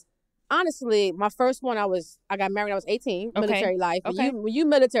because, honestly, my first one, I got married when I was 18, military life. Okay. When you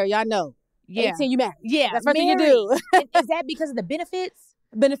military, y'all know. Yeah. 18, you married. Yeah. That's the first thing you do. Is that because of the benefits?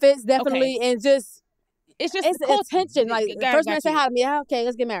 Benefits, definitely. Okay. And just... It's attention. Like, the first man said hi to me, okay,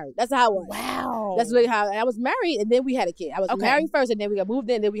 let's get married. That's how it was. Wow. That's really how I was married, and then we had a kid. I was married first, and then we got moved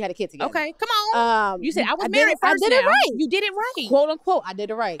in, and then we had a kid together. Okay, come on. You said I was married first. I did it right. You did it right. Quote unquote, I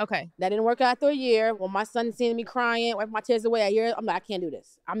did it right. Okay. That didn't work out after a year. When my son seen me crying, wiping my tears away a year, I'm like, I can't do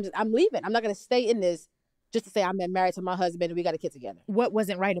this. I'm leaving. I'm not gonna stay in this just to say I'm married to my husband and we got a kid together. What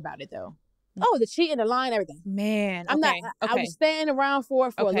wasn't right about it though? Oh, the cheating, the lying, everything. Man, I'm not. I was staying around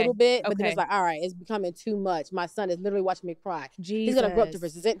for a little bit, but then it's like, all right, it's becoming too much. My son is literally watching me cry. Jesus. He's gonna grow up to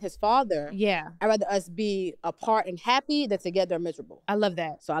resent his father. Yeah, I'd rather us be apart and happy than together and miserable. I love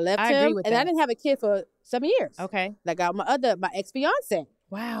that. So I left him, and I didn't have a kid for 7 years. Okay, I got my ex-fiance.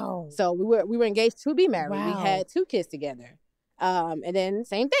 Wow. So we were engaged to be married. Wow. We had 2 kids together. And then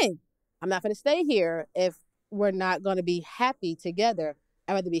same thing. I'm not gonna stay here if we're not gonna be happy together.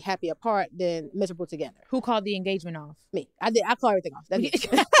 I'd rather be happy apart than miserable together. Who called the engagement off? Me. I call everything off. That's me.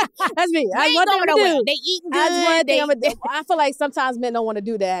 That's me. That's one thing I'm gonna do. They eating good. That's one thing I'm gonna do. I feel like sometimes men don't want to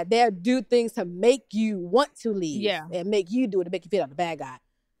do that. They'll do things to make you want to leave. Yeah. And make you do it to make you feel like the bad guy.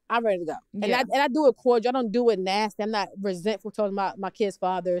 I'm ready to go. Yeah. And I do it cordial. I don't do it nasty. I'm not resentful towards my kids'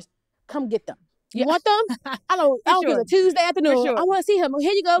 fathers. Come get them. You want them? I don't give a Tuesday afternoon. Sure. I want to see him.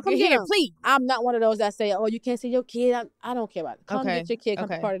 Here you go. Come get him. Please. I'm not one of those that say, oh, you can't see your kid. I don't care about it. Come get your kid. Come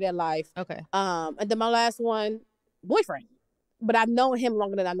be part of their life. Okay. And then my last one, boyfriend. But I've known him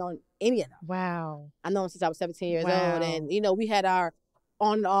longer than I've known any of them. Wow. I've known him since I was 17 years old. And, we had our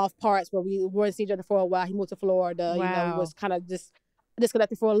on and off parts where we weren't seeing each other for a while. He moved to Florida. Wow. We was kind of just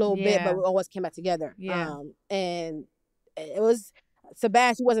disconnected for a little bit, but we always came back together. Yeah. And it was,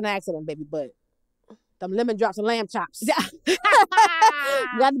 Sebastian wasn't an accident, baby, but them lemon drops and lamb chops.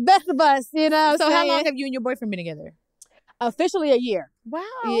 Got the best of us, So how long have you and your boyfriend been together? Officially a year. Wow.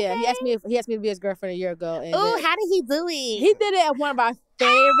 Yeah, he asked me to be his girlfriend a year ago. Oh, how did he do it? He did it at one of our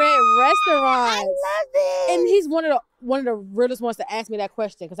favorite restaurants. I love it. And he's one of the realest ones to ask me that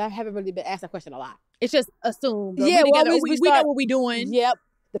question because I haven't really been asked that question a lot. It's just assumed. Yeah, we know what we're doing. Yep.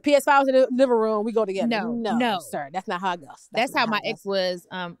 The PS5 was in the living room. We go together. No, sir. That's not how it goes. That's how my ex was.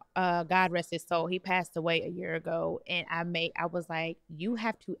 God rest his soul. He passed away a year ago, and I was like, you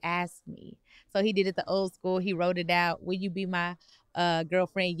have to ask me. So he did it the old school. He wrote it out. Will you be my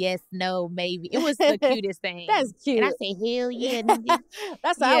girlfriend? Yes, no, maybe. It was the cutest thing. That's cute. And I said, hell yeah.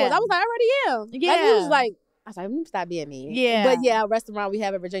 That's how I was. I was like, I already am. Yeah. He was like, I was like, let me stop being mean. Yeah. But yeah, a restaurant we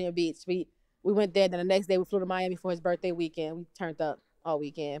have at Virginia Beach. We went there. Then the next day we flew to Miami for his birthday weekend. We turned up all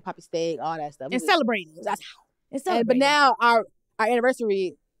weekend, poppy steak, all that stuff. And celebrating. But now our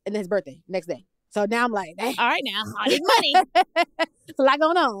anniversary and his birthday next day. So now I'm like, all right now, all this money. It's a lot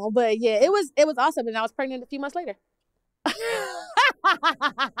going on. But yeah, it was awesome. And I was pregnant a few months later.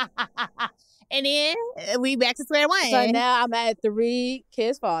 And then we back to square one. So now I'm at 3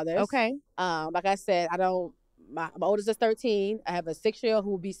 kids' fathers. Okay. Like I said, my oldest is 13. I have a 6-year-old who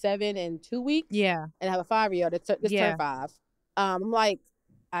will be 7 in 2 weeks. Yeah. And I have a 5-year-old that just turned 5. I'm like,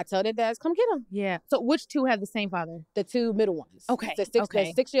 I tell their dads, come get them. Yeah. So which 2 have the same father? The 2 middle ones. Okay. The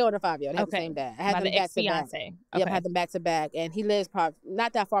 6-year-old and 5-year-old. They have the same dad. I had them back to back. Okay. Yep, I had them back to back. And he lives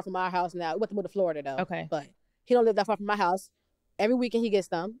not that far from our house now. We went to move to Florida though. Okay. But he don't live that far from my house. Every weekend he gets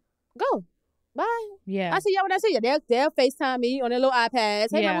them. Go. Bye. Yeah. I see y'all when I see you. They'll FaceTime me on their little iPads.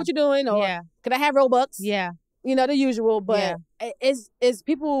 Hey, man, what you doing? Or can I have Robux? Yeah. You know, the usual. But it's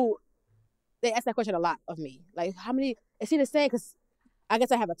people, they ask that question a lot of me. Like, how many, is he the same? Because I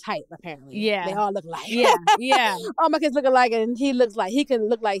guess I have a type, apparently. Yeah. They all look like. Yeah. Yeah. All my kids look alike, and he can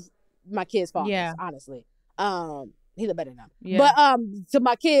look like my kids' fathers, Yeah. honestly. He look better than them. Yeah. But to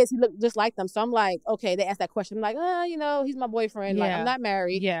my kids, he look just like them. So I'm like, okay, they ask that question. I'm like, you know, he's my boyfriend. Like, I'm not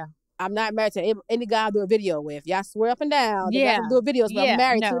married. Yeah. I'm not married to any guy I do a video with. Y'all swear up and down. Yeah. Guys do videos, but I'm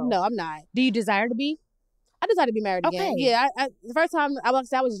married to him. No, I'm not. Do you desire to be? I desire to be married again. Yeah. The first time I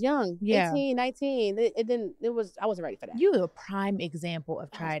was young. Yeah. 18, 19. I wasn't ready for that. You're a prime example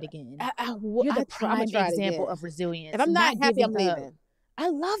of try it again. You're the prime example of resilience. If I'm not happy, I'm leaving. I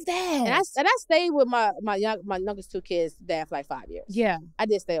love that. And I stayed with my youngest 2 kids' dad for like 5 years. Yeah. I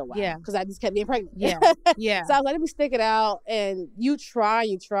did stay a while. Yeah. Because I just kept getting pregnant. Yeah. Yeah. So I was like, let me stick it out. And you try.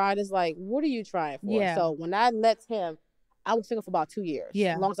 And it's like, what are you trying for? Yeah. So when I met him, I was single for about 2 years.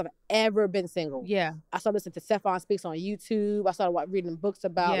 Yeah. As long as I've ever been single. Yeah. I started listening to Stephon Speaks on YouTube. I started reading books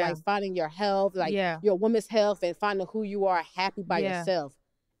about like finding your health, like your woman's health, and finding who you are happy by yourself.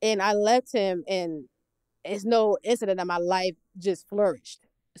 And I left him, and it's no incident that my life just flourished.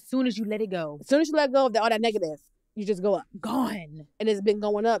 As soon as you let it go. As soon as you let go of all that negative, you just go up. Gone. And it's been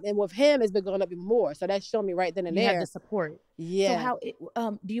going up. And with him, it's been going up even more. So that showed me right then and there. You have the support. Yeah.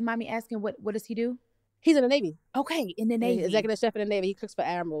 So do you mind me asking, what does he do? He's in the Navy. Okay, in the Navy. He's executive chef in the Navy. He cooks for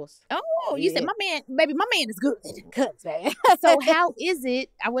admirals. Oh, you said my man is good. Cooks, man. So how is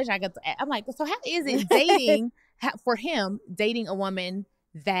it, I wish I got to, I'm like, so how is it dating, for him, dating a woman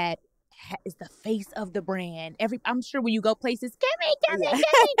that is the face of the brand? I'm sure when you go places, Kimmy,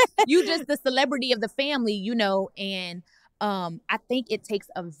 you just the celebrity of the family, you know, and I think it takes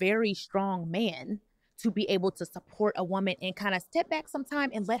a very strong man to be able to support a woman and kind of step back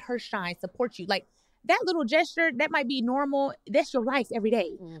sometime and let her shine, support you. Like that little gesture, that might be normal. That's your life every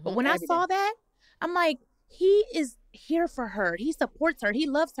day. But when I saw that, I'm like, he is here for her. He supports her. He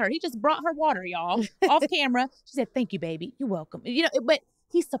loves her. He just brought her water, y'all, off camera. She said, "Thank you, baby. You're welcome." You know, but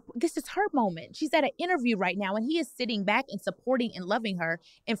this is her moment. She's at an interview right now, and he is sitting back and supporting and loving her.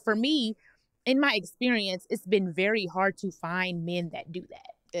 And for me, in my experience, it's been very hard to find men that do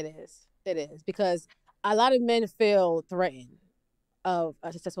that. It is because a lot of men feel threatened of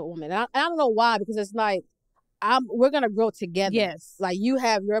a successful woman. And I don't know why, because it's like, we're going to grow together. Yes. Like you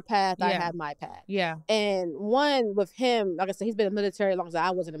have your path, I have my path. Yeah. And one with him, like I said, he's been in the military as long as I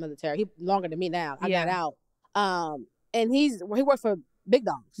was in the military. He longer than me now. I got out. And he worked for big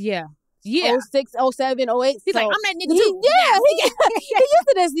dogs. Yeah. Yeah. 06, 07, 08. He's like, I'm that nigga too. He used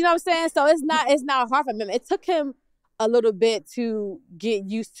to this, you know what I'm saying? So it's not hard for him. It took him a little bit to get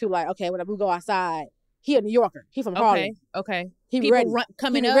used to, like, okay, when we go outside, he a New Yorker. He from Harlem. Okay. He People ready.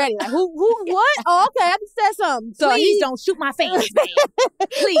 Coming up. Ready. Like, who, what? Oh, okay, I just said something. So please don't shoot my face, man.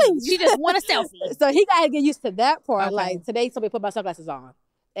 Please. She just want a selfie. So he got to get used to that part. Okay. Like, today, somebody put my sunglasses on.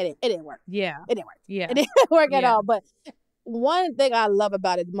 It didn't work. Yeah. It didn't work. Yeah. It didn't work at all. But one thing I love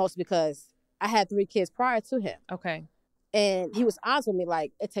about it the most, because I had 3 kids prior to him. Okay. And he was honest with me,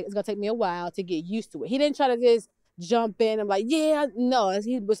 like, it's going to take me a while to get used to it. He didn't try to just jump in and like, yeah, no.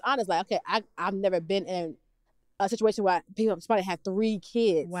 He was honest, like, okay, I've never been in a situation where somebody had 3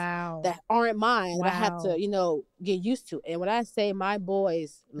 kids that aren't mine that I have to, you know, get used to. And when I say my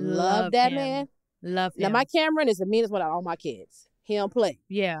boys love that man, love him. Now my Cameron is the meanest one out of all my kids. He don't play.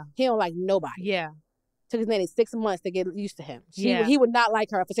 Yeah. He don't like nobody. Yeah. Took his nanny 6 months to get used to him. Yeah. He would not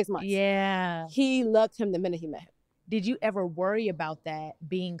like her for 6 months. Yeah. He loved him the minute he met him. Did you ever worry about that,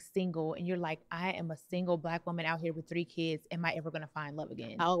 being single, and you're like, I am a single Black woman out here with 3 kids. Am I ever going to find love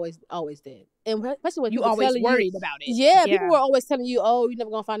again? I always did. And especially when you always worried about it. Yeah, people were always telling you, oh, you're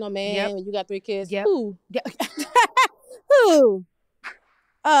never going to find no man when you got 3 kids. Yep. Who? Who?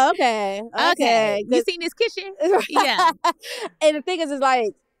 Oh, okay. Okay. You seen this kitchen? Yeah. And the thing is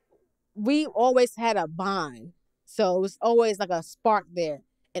like, we always had a bond. So it was always like a spark there.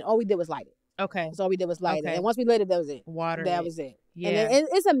 And all we did was light it. Okay. That's all we did was light it. And once we lit it, that was it. Water. That was it. Yeah. And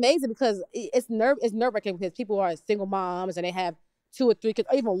it's amazing because it's nerve-wracking because people are single moms and they have 2 or 3 kids,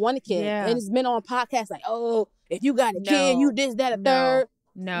 or even 1 kid. Yeah. And it's men on podcasts like, oh, if you got a kid, you this, that, a third.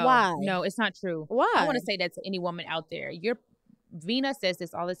 No. Why? No, it's not true. Why? I want to say that to any woman out there. Vina says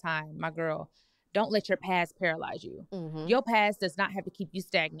this all the time, my girl. Don't let your past paralyze you. Mm-hmm. Your past does not have to keep you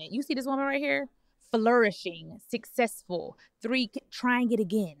stagnant. You see this woman right here? Flourishing, successful, 3, trying it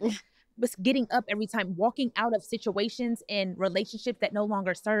again. Was getting up every time, walking out of situations and relationships that no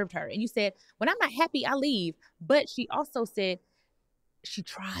longer served her. And you said, when I'm not happy, I leave. But she also said, she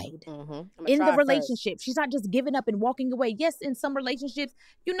tried Mm-hmm. in the relationship. She's not just giving up and walking away. Yes, in some relationships,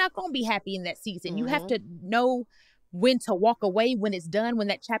 you're not going to be happy in that season. You have to know when to walk away, when it's done, when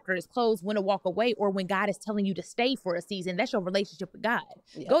that chapter is closed, when to walk away, or when God is telling you to stay for a season. That's your relationship with God.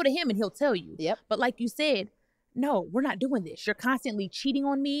 Yep. Go to him and he'll tell you. Yep. But like you said, no, we're not doing this. You're constantly cheating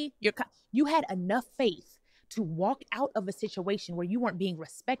on me. You had enough faith to walk out of a situation where you weren't being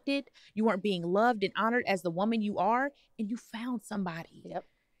respected, you weren't being loved and honored as the woman you are, and you found somebody. Yep.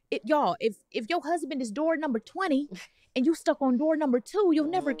 Y'all, if your husband is door number 20 and you stuck on door number 2, you'll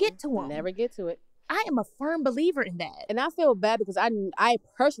never get to him. Never get to it. I am a firm believer in that. And I feel bad because I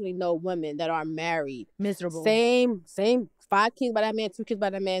personally know women that are married. Miserable. Same 5 kids by that man, 2 kids by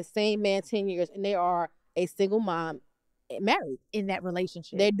that man, same man, 10 years, and they are a single mom married. In that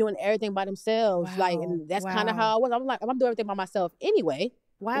relationship. They're doing everything by themselves. Wow. Like, and that's kind of how I was. I'm like, I'm doing everything by myself anyway.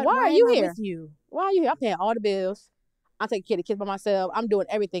 Why are you am I here? with you? Why are you here? I'm paying all the bills. I'm taking care of the kids by myself. I'm doing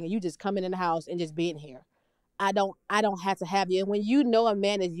everything, and you just coming in the house and just being here. I don't have to have you. And when you know a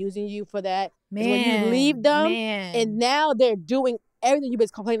man is using you for that, is when you leave them, and now they're doing everything you've been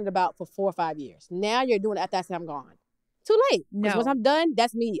complaining about for 4 or 5 years. Now you're doing it after I say I'm gone. Too late. Because once I'm done,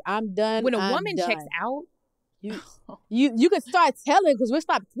 that's me. I'm done. When a woman checks out, you can start telling because we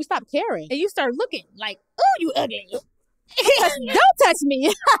stop caring. And you start looking like, oh, you ugly. Don't touch me.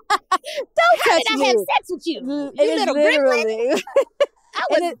 Don't touch me. I have sex with you? You little gremlin. I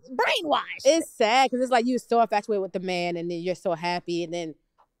was brainwashed. It's sad because it's like you're so infatuated with the man and then you're so happy, and then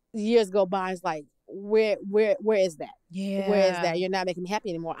years go by. It's like, where is that? Yeah. Where is that? You're not making me happy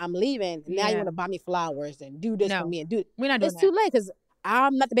anymore. I'm leaving. Now you want to buy me flowers and do this for me and do. We're not doing It's too late because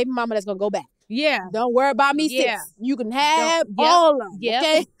I'm not the baby mama that's gonna go back. Yeah. Don't worry about me, sis. You can have all of them. Yep.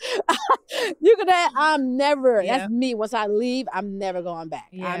 Okay. You can have. I'm never. That's me. Once I leave, I'm never going back.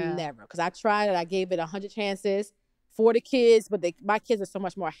 Yeah. I'm never, because I tried it. I gave it 100 chances for the kids, but my kids are so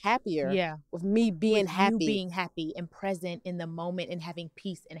much more happier. With me being happy, you being happy and present in the moment and having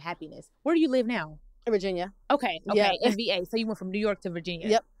peace and happiness. Where do you live now? In Virginia. Okay. Yeah. In VA. So you went from New York to Virginia.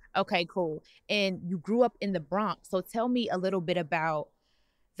 Yep. Okay, cool. And you grew up in the Bronx. So tell me a little bit about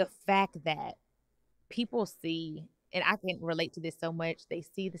the fact that people see, and I can relate to this so much, they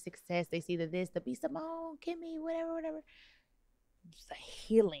see the success, they see the b.simone, Kimmy, whatever. It's a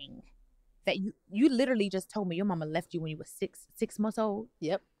healing that you literally just told me your mama left you when you were six months old.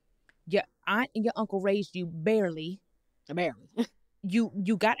 Yep. Your aunt and your uncle raised you barely.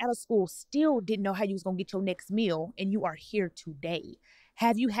 You got out of school, still didn't know how you was going to get your next meal, and you are here today.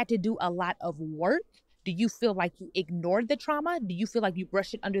 Have you had to do a lot of work? Do you feel like you ignored the trauma? Do you feel like you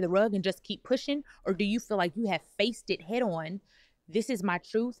brushed it under the rug and just keep pushing? Or do you feel like you have faced it head on? This is my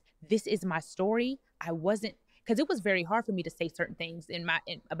truth. This is my story. I wasn't, because it was very hard for me to say certain things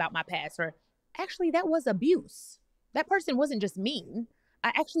about my past. Or actually, that was abuse. That person wasn't just mean. I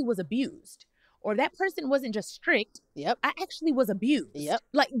actually was abused. Or that person wasn't just strict. Yep. I actually was abused. Yep.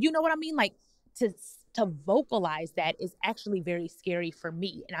 Like, you know what I mean? Like, to vocalize that is actually very scary for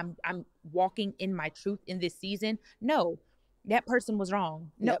me. And I'm walking in my truth in this season. No, that person was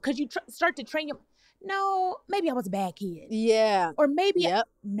wrong. No, because you start to train your, no, maybe I was a bad kid. Yeah. Or maybe,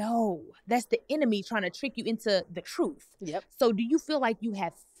 no, that's the enemy trying to trick you into the truth. Yep. So do you feel like you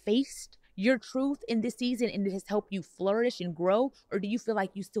have faced your truth in this season and it has helped you flourish and grow? Or do you feel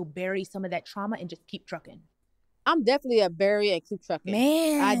like you still bury some of that trauma and just keep trucking? I'm definitely a bury and keep trucking.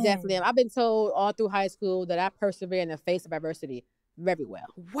 Man. I definitely am. I've been told all through high school that I persevere in the face of adversity very well.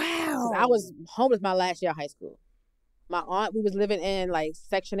 Wow. I was homeless my last year of high school. My aunt, we was living in like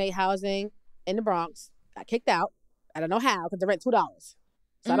Section 8 housing in the Bronx. Got kicked out. I don't know how, because the rent $2.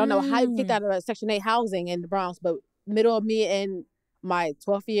 So I don't know how you kicked out of Section 8 housing in the Bronx, but middle of me and my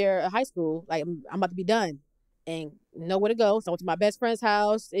 12th year of high school, like I'm about to be done and nowhere to go. So I went to my best friend's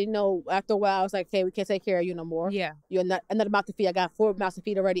house. You know, after a while, I was like, okay, we can't take care of you no more. Yeah. You're not another mouth to feed. I got 4 mouths to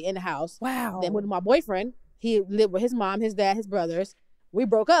feed already in the house. Wow. Then with my boyfriend, he lived with his mom, his dad, his brothers. We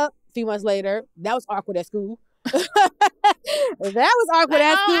broke up a few months later. That was awkward at school. That was awkward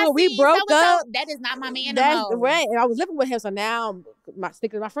at school. We broke up. That is not my man. That's right. And I was living with him. So now I'm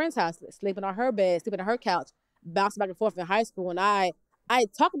sticking to my friend's house, sleeping on her bed, sleeping on her couch, bouncing back and forth in high school. And I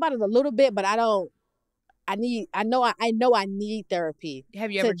talk about it a little bit, but I know I need therapy.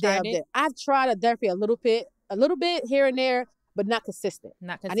 Have you ever tried it? I've tried therapy a little bit here and there, but not consistent.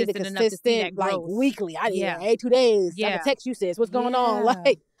 Not I need consistent a enough to see that consistent, like growth. weekly. I need every 2 days. I can text you, sis. What's going on?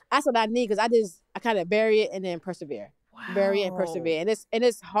 Like, that's what I need, because I kind of bury it and then persevere. Wow. Bury it and persevere. And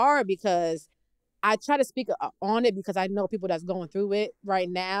it's hard because I try to speak on it because I know people that's going through it right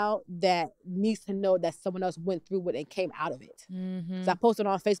now that needs to know that someone else went through it and came out of it. Mm-hmm. So I posted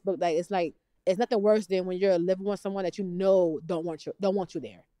on Facebook that it's like, it's nothing worse than when you're living with someone that you know don't want you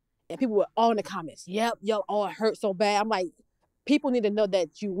there. And people were all in the comments, yep, yo, oh, it hurt so bad. I'm like, people need to know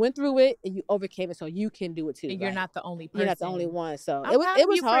that you went through it and you overcame it so you can do it too. And you're not the only person. You're not the only one. So I'm proud it of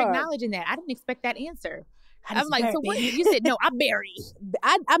was you hard. for acknowledging that. I didn't expect that answer. I'm like, so what? You said, no, I'm Barry.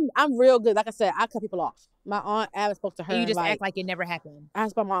 I'm real good. Like I said, I cut people off. My aunt, I haven't spoke to her. And you just act like it never happened. I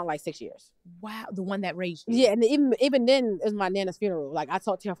spoke to my aunt like 6 years. Wow, the one that raised you. Yeah, and even then, it was my nana's funeral. Like, I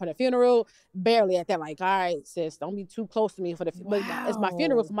talked to her for the funeral, barely at that. Like, all right, sis, don't be too close to me for the funeral. Wow. It's my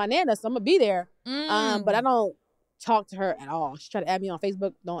funeral for my nana, so I'm gonna be there. But I don't talk to her at all. She tried to add me on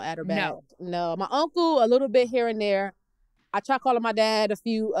Facebook. Don't add her back. No. My uncle, a little bit here and there. I tried calling my dad a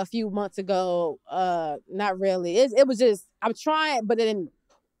few months ago. Not really. It was just, I'm trying, but then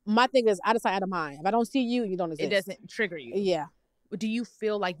my thing is out of sight, out of mind. If I don't see you, you don't exist. It doesn't trigger you. Yeah. Do you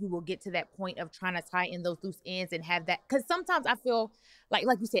feel like you will get to that point of trying to tie in those loose ends and have that? Because sometimes I feel like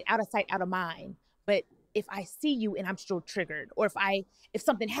you said, out of sight, out of mind. But if I see you and I'm still triggered, or if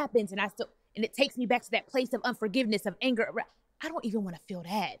something happens and it takes me back to that place of unforgiveness, of anger, I don't even want to feel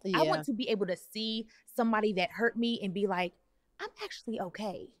that. Yeah. I want to be able to see somebody that hurt me and be like, I'm actually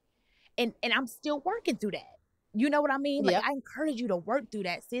okay. And I'm still working through that. You know what I mean? Like, I encourage you to work through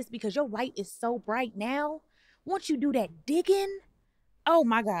that, sis, because your light is so bright now. Once you do that digging, oh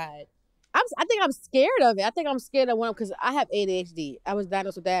my God. I think I'm scared of it. I think I'm scared of one because I have ADHD. I was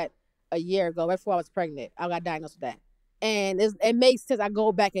diagnosed with that a year ago, right before I was pregnant. I got diagnosed with that. And it makes sense. I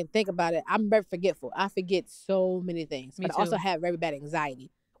go back and think about it. I'm very forgetful. I forget so many things. But I also have very bad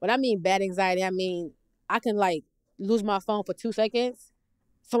anxiety. When I mean bad anxiety, I mean I can lose my phone for 2 seconds.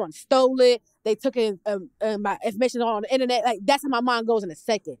 Someone stole it. They took my information on the internet. Like, that's how my mind goes in a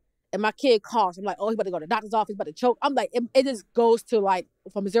second. And my kid coughs. I'm like, oh, he's about to go to the doctor's office, he's about to choke. I'm like, it just goes to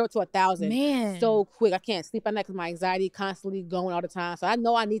from 0 to 1,000. Man. So quick. I can't sleep at night because my anxiety constantly going all the time. So I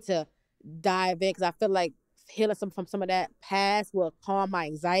know I need to dive in because I feel like healing from some of that past will calm my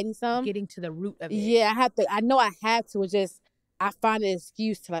anxiety some. Getting to the root of it. Yeah, I know I have to. It's just, I find an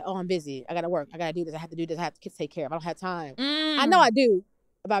excuse to oh, I'm busy. I got to work. I got to do this. I have to do this. I have kids to take care of. I don't have time. I know I do.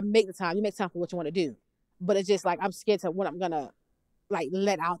 If I make the time, you make time for what you want to do. But it's just I'm scared to what I'm going to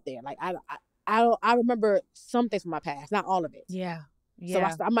let out there. I remember some things from my past, not all of it. Yeah. So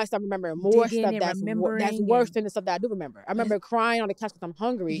I might start remembering more stuff that's worse than the stuff that I do remember. I remember crying on the couch because I'm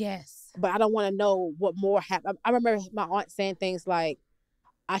hungry. Yes. But I don't want to know what more happened. I remember my aunt saying things like,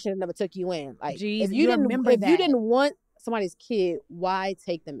 I should have never took you in. Jeez, if you didn't want somebody's kid, why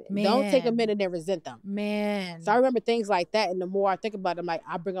take them in? Man. Don't take them in and then resent them. Man. So I remember things like that. And the more I think about it,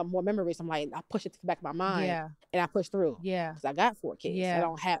 I bring up more memories. I'm I push it to the back of my mind. Yeah. And I push through. Yeah. Because I got 4 kids. Yeah. I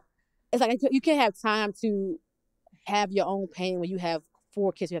don't have, it's you can't have time to have your own pain when you have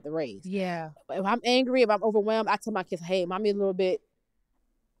 4 kids you have to raise. Yeah. If I'm angry, if I'm overwhelmed, I tell my kids, hey, mommy a little bit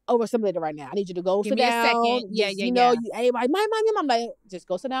overstimulated right now. I need you to go sit down. Give me a second. Yeah, just, you know, everybody, my mom, I'm like, just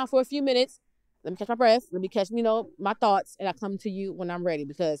go sit down for a few minutes. Let me catch my breath. Let me catch, my thoughts, and I come to you when I'm ready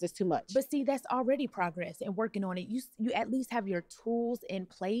because it's too much. But see, that's already progress and working on it. You at least have your tools in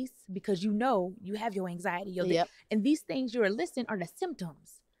place because you have your anxiety. And these things you're listing are the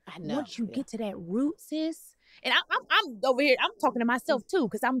symptoms. I know. Once you get to that root, sis, and I'm over here, I'm talking to myself too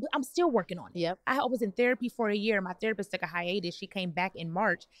because I'm still working on it. Yep. I was in therapy for a year. My therapist took a hiatus. She came back in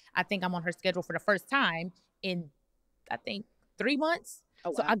March. I think I'm on her schedule for the first time in, I think, 3 months. Oh,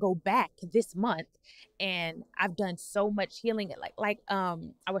 wow. So I go back this month and I've done so much healing. I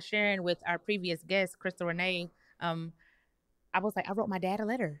was sharing with our previous guest, Crystal Renee. I was like, I wrote my dad a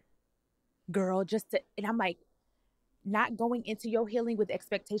letter, girl, and I'm like, not going into your healing with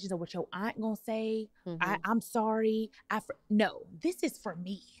expectations of what your aunt gonna say. Mm-hmm. I'm sorry. No, this is for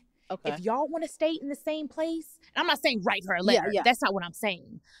me. Okay. If y'all want to stay in the same place, and I'm not saying write her a letter. Yeah. That's not what I'm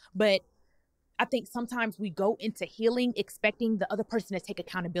saying. But I think sometimes we go into healing expecting the other person to take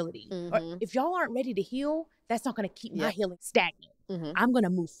accountability. Mm-hmm. Or if y'all aren't ready to heal, that's not going to keep my healing stagnant. Mm-hmm. I'm going to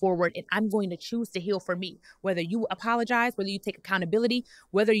move forward and I'm going to choose to heal for me. Whether you apologize, whether you take accountability,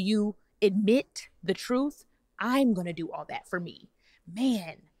 whether you admit the truth, I'm going to do all that for me.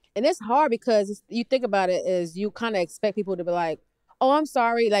 Man. And it's hard because you think about it as you kind of expect people to be like, oh, I'm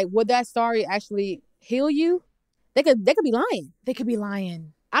sorry. Would that sorry actually heal you? They could be lying. They could be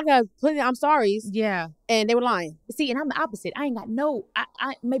lying. I got plenty of I'm sorry's. Yeah. And they were lying. See, and I'm the opposite. I ain't got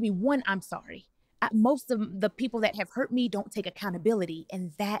I maybe one I'm sorry. Most of the people that have hurt me don't take accountability.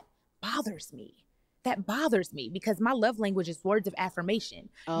 And that bothers me. That bothers me because my love language is words of affirmation.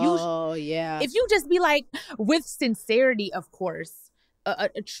 Oh, yeah. If you just be with sincerity, of course, a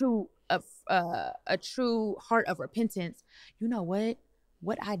true heart of repentance, you know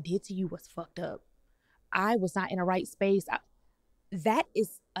what I did to you was fucked up. I was not in the right space. that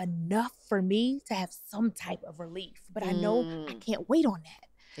is enough for me to have some type of relief. But I know I can't wait on that.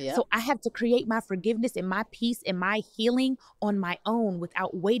 Yep. So I have to create my forgiveness and my peace and my healing on my own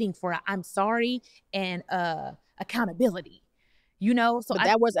without waiting for a I'm sorry and accountability. You know, so but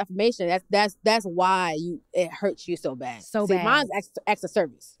that was affirmation. That's why it hurts you so bad. So See, bad. mine's acts of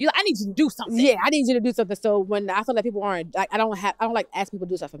service. You're like, I need you to do something. Yeah, I need you to do something. So when I feel like people aren't like, I don't like ask people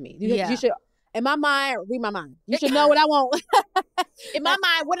to do stuff for me. You should. In my mind, read my mind. You should know what I want. In my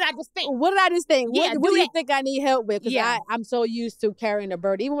mind, what did I just think? What did I just think? Yeah, what do you think I need help with? Because I'm so used to carrying the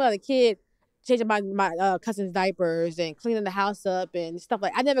burden. Even when I was a kid, changing my cousin's diapers and cleaning the house up and stuff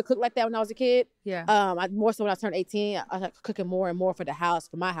like. I never cooked like that when I was a kid. Yeah. More so when I turned 18, I was cooking more and more for the house,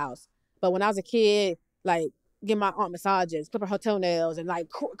 for my house. But when I was a kid, like getting my aunt massages, clipping her toenails, and like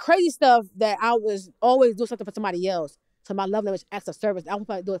crazy stuff that I was always doing something for somebody else. So my love language, acts of service. I want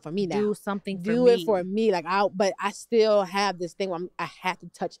to do it for me now. Do something for me. Do it for me. But I still have this thing where I have to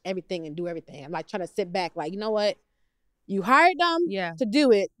touch everything and do everything. I'm like trying to sit back, like, you know what? You hired them to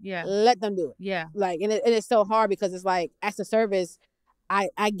do it. Yeah. Let them do it. Yeah. Like, and it's so hard because it's like acts of service.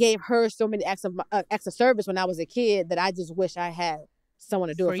 I gave her so many acts of service when I was a kid that I just wish I had someone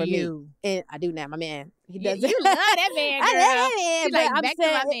to do it for me. And I do now. My man, he does it. You love that man, girl. I love that man. She's like, back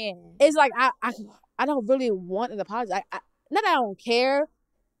to my man. It's like I don't really want an apology. Not that I don't care.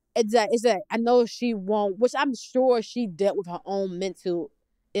 It's that I know she won't, which I'm sure she dealt with her own mental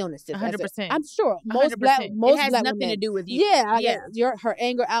illnesses. 100%. I'm sure. 100%. Most black nothing women, to do with you. Yeah. Her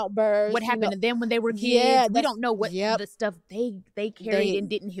anger outbursts. What happened to them when they were kids? Yeah, we don't know what the stuff they carried and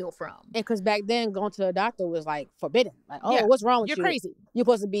didn't heal from. And because back then going to the doctor was like forbidden. Like, what's wrong with you? You're crazy. You're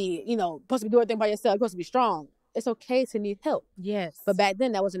supposed to be, supposed to do everything by yourself. You're supposed to be strong. It's okay to need help. Yes. But back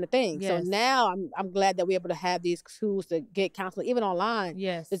then that wasn't a thing. Yes. So now I'm glad that we're able to have these tools to get counseling, even online.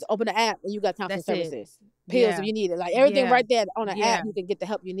 Yes. Just open the app and you got counseling services. Pills if you need it. Like everything right there on the app, you can get the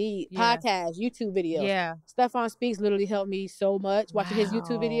help you need. Podcasts, YouTube videos. Yeah. Stefan Speaks literally helped me so much watching his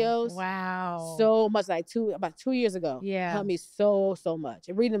YouTube videos. Wow. So much, like about 2 years ago. Yeah. Helped me so much.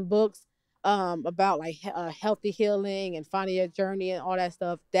 And reading books about like healthy healing and finding your journey and all that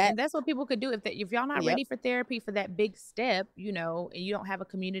stuff. And that's what people could do if y'all not ready for therapy for that big step, and you don't have a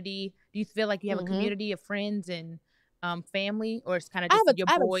community. Do you feel like you have a community of friends and family, or it's kind of just your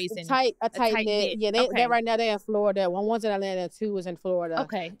boys and a tight knit? Yeah, they right now they're in Florida. One's in Atlanta, two is in Florida.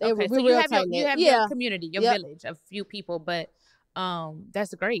 Okay. So you have your community, your village of few people, but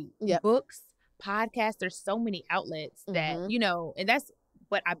that's great. Books, podcasts. There's so many outlets that and that's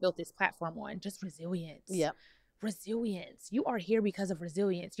what I built this platform on. Just resilience. Yep. Resilience. You are here because of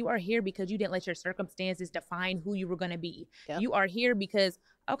resilience. You are here because you didn't let your circumstances define who you were going to be. Yep. You are here because,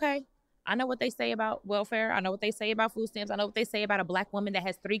 okay, I know what they say about welfare. I know what they say about food stamps. I know what they say about a Black woman that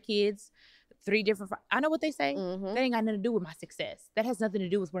has 3 kids, 3 different. I know what they say. That ain't got nothing to do with my success. That has nothing to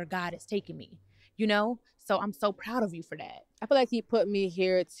do with where God has taken me. So I'm so proud of you for that. I feel like he put me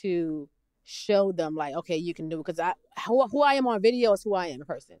here to show them, like, okay, you can do it, because who I am on video is who I am in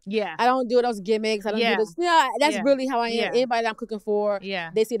person. Yeah, I don't do those gimmicks. I don't do this. That's really how I am. Anybody that I'm cooking for,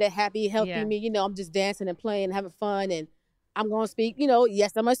 they see that happy, healthy me. I'm just dancing and playing and having fun, and I'm gonna speak.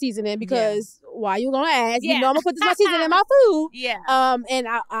 Yes, I'm a seasoning, because why you gonna ask? I'm gonna put this much seasoning in my food. And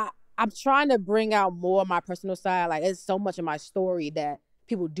I'm trying to bring out more of my personal side. Like, there's so much of my story that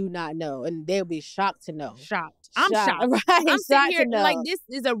people do not know, and they'll be shocked to know. I'm shocked. Right? I'm sitting here like, this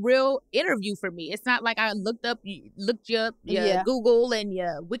is a real interview for me. It's not like I looked you up, Google and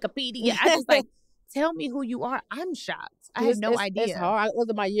your Wikipedia. I just like, tell me who you are. I'm shocked. I have no idea. It's hard. I look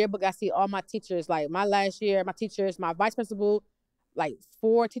at my yearbook. I see all my teachers. Like my last year, my teachers, my vice principal, like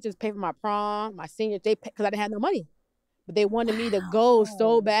 4 teachers paid for my prom. My seniors, because I didn't have no money, but they wanted me to go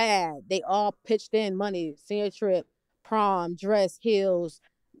so bad. They all pitched in money, senior trip, prom, dress, heels,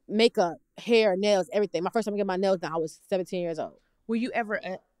 makeup, hair, nails, everything. My first time getting my nails done, I was 17 years old. Were you ever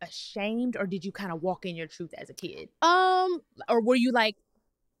ashamed, or did you kind of walk in your truth as a kid? Or were you like,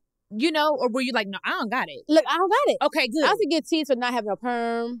 or were you like, no, I don't got it? Look, I don't got it. Okay, good. I used to get teased for not having a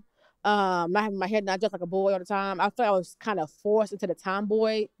perm, not having my hair not just like a boy all the time. I felt I was kind of forced into the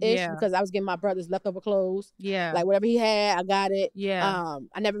tomboy-ish because I was getting my brother's leftover clothes. Yeah. Like whatever he had, I got it. Yeah.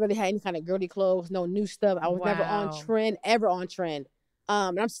 I never really had any kind of girly clothes, no new stuff. I was never ever on trend.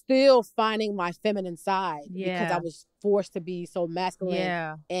 And I'm still finding my feminine side because I was forced to be so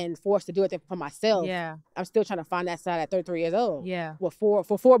masculine and forced to do everything for myself. Yeah. I'm still trying to find that side at 33 years old. Yeah. With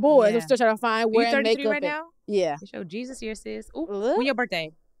four boys. I'm still trying to find where you 33 makeup right now? Yeah. It's your Jesus year, sis. Ooh, when your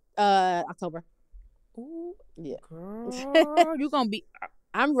birthday? October. Ooh. Yeah. Girl, you gonna be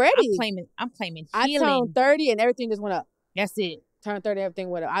I'm ready. I'm claiming I healing. turned 30 and everything just went up. That's it. Turned 30, everything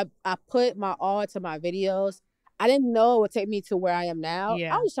went up. I put my all to my videos. I didn't know it would take me to where I am now.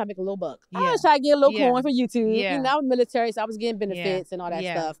 Yeah. I was trying to make a little buck. I Yeah. was trying to get a little Yeah. coin for YouTube. Yeah. You know, I was military, so I was getting benefits and all that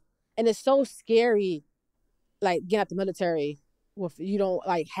stuff. And it's so scary, like getting out the military with you don't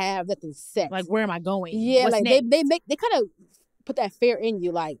like have nothing set. Like, where am I going? Yeah, What's like next? they kind of put that fear in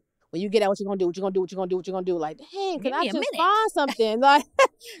you, like when you get out, what you gonna do? What you gonna do? What you gonna do? What you gonna do? Like, dang, can I just find something? Like,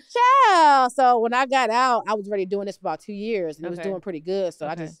 child. So when I got out, I was already doing this for about 2 years, and it was doing pretty good. So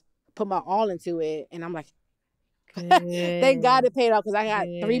I just put my all into it, and I'm like, thank God it paid off because I got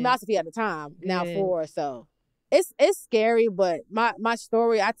 3 master feet at the time, now 4. So it's scary, but my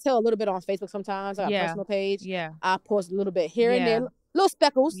story, I tell a little bit on Facebook sometimes. I got a personal page. Yeah. I post a little bit here and there, little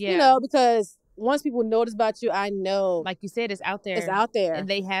speckles, you know, because once people notice about you, I know. Like you said, it's out there. It's out there. And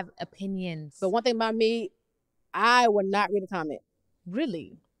they have opinions. But one thing about me, I would not read a comment.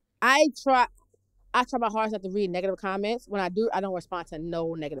 Really? I try my hardest not to read negative comments. When I do, I don't respond to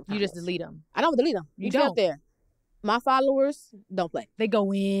no negative comments. You just delete them. I don't delete them. You don't. Out there. My followers don't play. They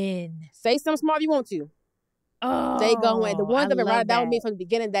go in. Say something smart if you want to. Oh, they go in. The ones that have been right down with me from the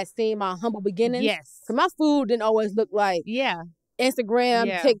beginning, that seen my humble beginnings. Yes. Because my food didn't always look like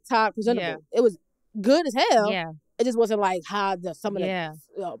Instagram, TikTok presentable. Yeah. It was good as hell. Yeah. It just wasn't like how some of the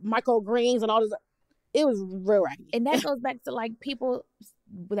microgreens and all this. It was real raggedy. And that goes back to like people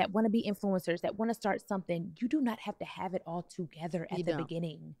that want to be influencers, that want to start something. You do not have to have it all together at the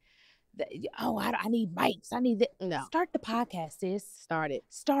beginning. I need mics. I need that. No. Start the podcast, sis. Start it.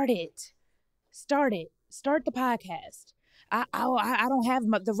 Start the podcast. I don't have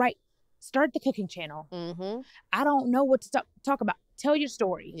the right. Start the cooking channel. Mm-hmm. I don't know what to talk about. Tell your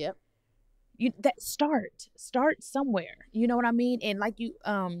story. Yep. Start somewhere. You know what I mean? And like you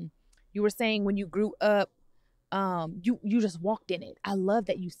were saying, when you grew up, you just walked in it. I love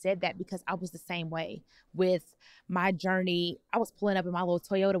that you said that because I was the same way with my journey. I was pulling up in my little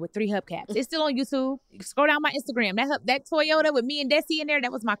Toyota with 3 hubcaps. It's still on YouTube. You can scroll down my Instagram. That Toyota with me and Desi in there,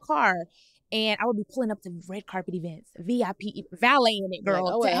 that was my car. And I would be pulling up to red carpet events, VIP, valeting it,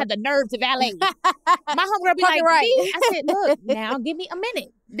 girl. Like, had the nerve to valet. My homegirl be like, right. I said, look, now give me a minute.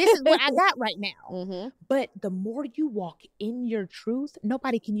 This is what I got right now. Mm-hmm. But the more you walk in your truth,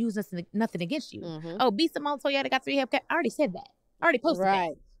 nobody can use nothing against you. Mm-hmm. Oh, b.simone Toyota got 3 hubcaps. I already said that. I already posted that.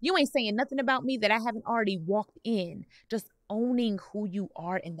 You ain't saying nothing about me that I haven't already walked in. Just owning who you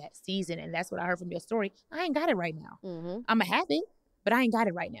are in that season. And that's what I heard from your story. I ain't got it right now. Mm-hmm. I'm going to have it. But I ain't got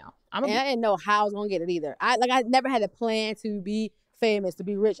it right now. I didn't know how I was gonna get it either. I never had a plan to be famous, to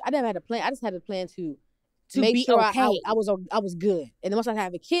be rich. I never had a plan. I just had a plan to make be sure okay. I was good. And then once I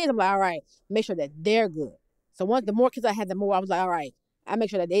have a kid, I'm like, all right, make sure that they're good. So the more kids I had, the more I was like, all right, I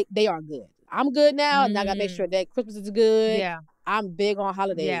make sure that they are good. I'm good now, and I gotta make sure that Christmas is good. Yeah. I'm big on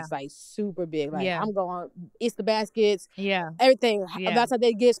holidays, like super big. Like I'm going Easter baskets, everything. Valentine's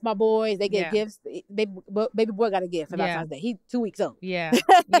Day gifts, my boys, they get gifts. Baby boy got a gift for Valentine's Day. He 2 weeks old. Yeah.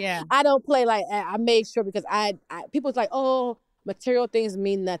 I don't play like that. I made sure because I people's like, oh, material things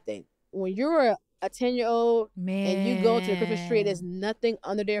mean nothing. When you're a 10-year-old and you go to the Christmas tree, there's nothing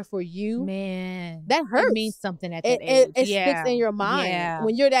under there for you. Man, that hurts. It means something at that age. It sticks in your mind. Yeah.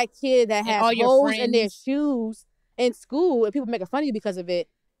 When you're that kid that has holes in their shoes in school and people making fun of you because of it,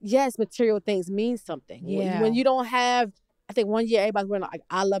 yes, material things mean something. Yeah. When you don't have, I think one year everybody's wearing like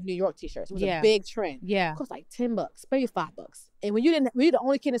I Love New York t-shirts. It was a big trend. Yeah. It cost like $10, maybe $5. And when you're the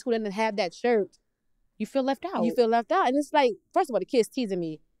only kid in school that didn't have that shirt, you feel left out. You feel left out. And it's like, first of all, the kids teasing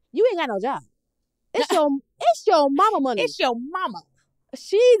me, you ain't got no job. It's your mama money. It's your mama.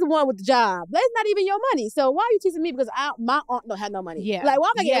 She's the one with the job. That's not even your money. So why are you teasing me? Because my aunt don't have no money. Yeah. Like, why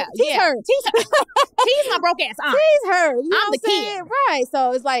am I getting tease her? Tease my broke ass aunt. Tease her. You know I'm the kid. Right.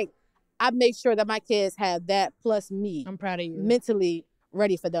 So it's like, I make sure that my kids have that plus me. I'm proud of you. Mentally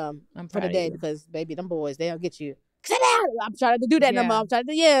ready for them for the day. Because, baby, them boys, they'll get you. Sit down. I'm trying to do that no more. I'm trying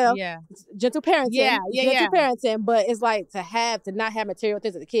to, gentle parenting. Gentle parenting. But it's like to not have material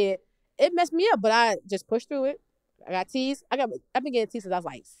things as a kid, it messed me up. But I just pushed through it. I got teased. I've been getting teased since I was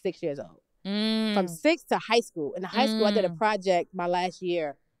like 6 years old. From 6 to high school. In high school, I did a project my last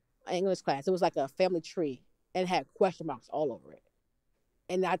year, English class. It was like a family tree and had question marks all over it.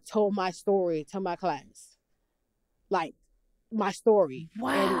 And I told my story to my class. Like, my story.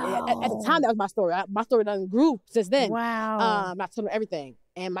 Wow. And at the time, that was my story. My story done grew since then. Wow. I told them everything.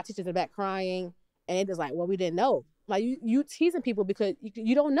 And my teachers in the back crying. And it was like, well, we didn't know. Like, you teasing people because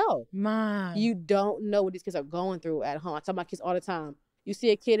you don't know. Mom. You don't know what these kids are going through at home. I tell my kids all the time. You see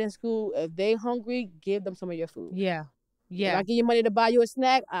a kid in school, if they hungry, give them some of your food. Yeah. If I give you money to buy you a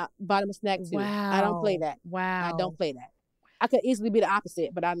snack, I buy them a snack too. Wow. I don't play that. Wow. I don't play that. I could easily be the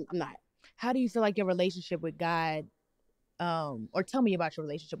opposite, but I'm not. How do you feel like your relationship with God or tell me about your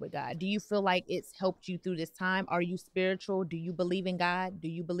relationship with God. Do you feel like it's helped you through this time? Are you spiritual? Do you believe in God? Do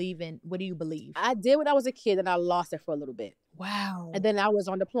you believe in, what do you believe? I did when I was a kid, and I lost it for a little bit. Wow. And then I was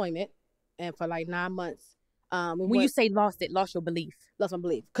on deployment, and for like 9 months. When you say lost it, lost your belief. Lost my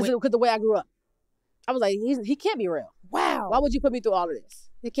belief. Because the way I grew up. I was like, he can't be real. Wow. Why would you put me through all of this?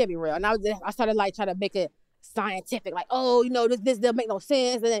 He can't be real. And I started like trying to make it scientific, like, oh, this doesn't make no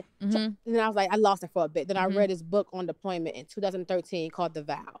sense. And then I was like, I lost it for a bit. Then I read this book on deployment in 2013 called The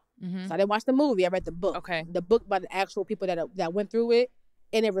Vow. So I didn't watch the movie. I read the book. Okay. The book by the actual people that went through it,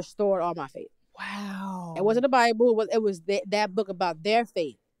 and it restored all my faith. Wow. It wasn't the Bible. It was that book about their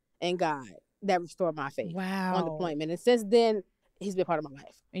faith in God that restored my faith. Wow. On deployment. And since then, he's been part of my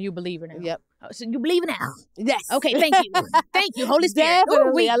life. And you believe it now? Yep. Oh, so you believe it now? Yes. Okay, thank you. Thank you, Holy Spirit.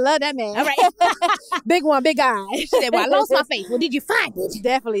 Definitely. I love that man. All right. Big one, big guy. She said, well, I lost my faith. Well, did you find it?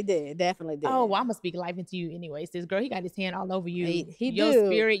 Definitely did. Definitely did. Oh, well, I'm going to speak life into you anyways. This girl, he got his hand all over you. He your do.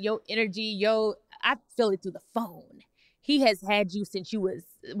 Spirit, your energy, I feel it through the phone. He has had you since you was,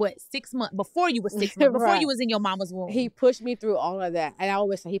 6 months, before you was 6 months, before Right. you was in your mama's womb. He pushed me through all of that. And I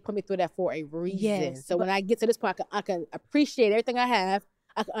always say he put me through that for a reason. Yes, So when I get to this point, I can appreciate everything I have.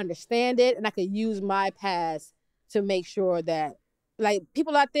 I can understand it, and I can use my past to make sure that, like,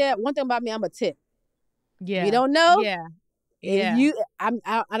 people out there, one thing about me, I'm a tip. Yeah. You don't know? Yeah. If Yeah.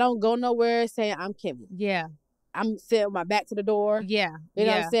 I don't go nowhere saying I'm Kimmy. Yeah. I'm sitting with my back to the door. Yeah. You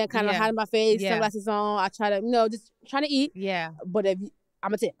know what I'm saying? Kind of hiding my face, Yeah. sunglasses on. I try to, just trying to eat. Yeah. But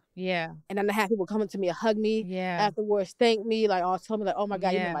I'm a tip. Yeah. And then I have people coming to me and hug me Yeah. afterwards, thank me, like, oh, tell me, like, oh my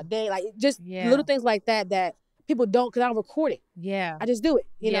God, you Yeah. made my day. Like, just Yeah. little things like that people don't, because I don't record it. Yeah. I just do it.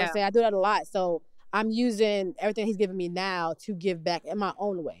 You know what Yeah. I'm saying? I do that a lot. So I'm using everything he's giving me now to give back in my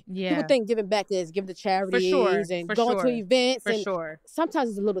own way. Yeah. People think giving back is giving to charities and For going sure. to events. For and sure. sometimes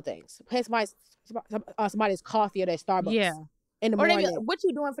it's the little things. Pay somebody's coffee or their Starbucks. Yeah. In the Or morning. they be, what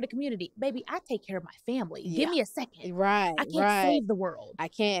you doing for the community? Baby, I take care of my family. Yeah. Give me a second. Right. I can't right. save the world. I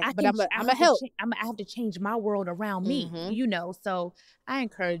can't. I but can- I'm I a help. I have to change my world around me, So I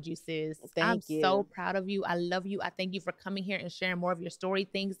encourage you, sis. I'm Thank you. so proud of you. I love you. I thank you for coming here and sharing more of your story,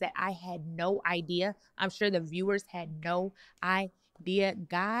 things that I had no idea. I'm sure the viewers had no idea.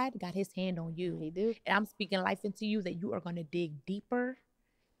 God got his hand on you. He do. And I'm speaking life into you that you are going to dig deeper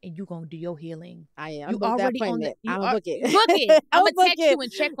and you're going to do your healing. I am. You I'm already that on the, appointment. you I'm are- book it. Book it. I'm I'ma going to book text it. you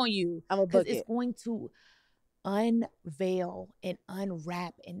and check on you. I'm gonna Because book it's it. going to unveil and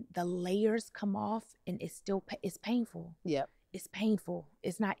unwrap, and the layers come off, and it's still it's painful. Yep. It's painful.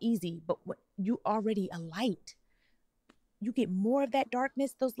 It's not easy, but when you already a light, you get more of that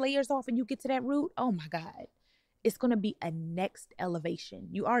darkness, those layers off, and you get to that root. Oh my God. It's going to be a next elevation.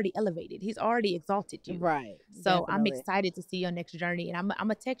 You already elevated. He's already exalted you. Right. So I'm Definitely. excited to see your next journey. And I'm going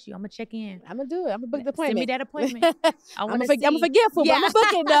to text you. I'm going to check in. I'm gonna do it. I'm gonna book the Send me appointment. that appointment. I I'm want to forgetful, but I'm gonna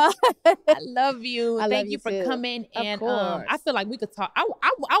book it though. I love you. I love Thank you you for too. coming. Of And course. I feel like we could talk. I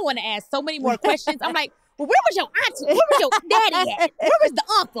want to ask so many more questions. I'm like, well, where was your auntie? Where was your daddy at? Where was the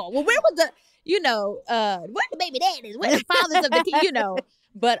uncle? Well, where was the, where the baby daddies? Where the fathers of the kids,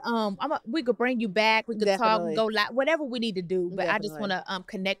 But we could bring you back. We could Definitely. talk, go live, whatever we need to do. But I just Definitely. want to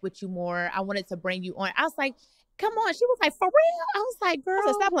connect with you more. I wanted to bring you on. I was like, come on. She was like, for real? I was like, girl. I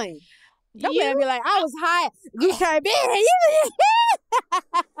said, stop playing. Don't you- let me like I was high. You trying to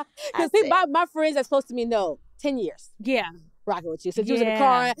because my friends that's close to me know 10 years Yeah. rocking with you. Since you was in the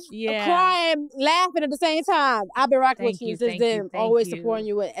car, crying, laughing at the same time. I've been rocking Thank with you you, since thank then. you, thank always you. supporting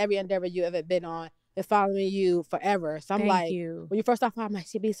you in every endeavor you ever been on and following you forever. So I'm Thank like, you. when you first start following me,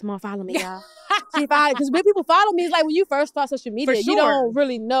 she b.simone follow me, y'all. She follow because when people follow me, it's like when you first start social media, you sure. don't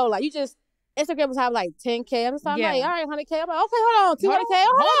really know. Like you just Instagram was have like 10K. I'm just like, Yeah. all right, 100K. I'm like, okay, hold on, 200K.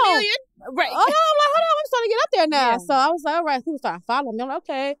 Hold on. million. Right. Hold on, I'm like, hold on, I'm starting to get up there now. Yeah. So I was like, all right, people start following me. I'm like,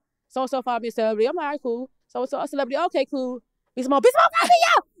 okay. So follow me a celebrity. I'm like, all right, cool. So a celebrity, okay, cool. b.simone, follow me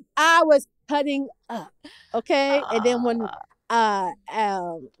up. I was cutting up. Okay. And then when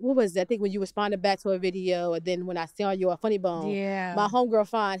what was that? I think when you responded back to a video, and then when I saw you on Funny Bone, Yeah. my homegirl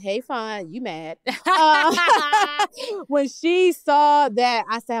Fine, you mad. When she saw that,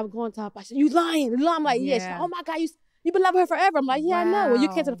 I said, I'm going to her. You lying. I'm like, yeah. She's like, oh my God, you've been loving her forever. I'm like, yeah, I know. When you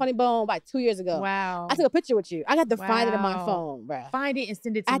came to the Funny Bone like 2 years ago, Wow. I took a picture with you. I got to find it in my Wow. phone, bro. Find it and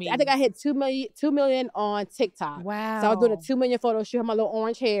send it to me. I think I hit 2 million on TikTok. Wow. So I was doing a 2 million photo shoot, had my little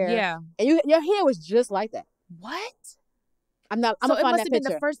orange hair. Yeah. And your hair was just like that. What? I'm So gonna it find must that have been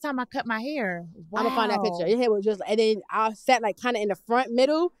picture. the first time I cut my hair. Wow. I'm gonna find that picture. Your hair was just, and then I sat like kind of in the front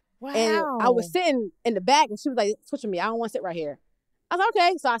middle, Wow. and I was sitting in the back, and she was like, "Switch with me. I don't want to sit right here." I was like,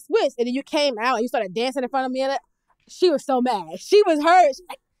 "Okay." So I switched, and then you came out and you started dancing in front of me, and she was so mad. She was hurt. She's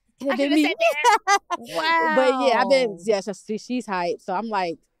like, could have I been me. coulda said Wow. But yeah, so she's hyped. So I'm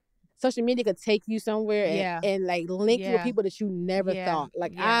like, social media could take you somewhere and like link you with people that you never thought.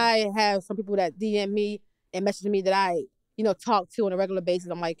 Like I have some people that DM me and message me that I, talk to on a regular basis.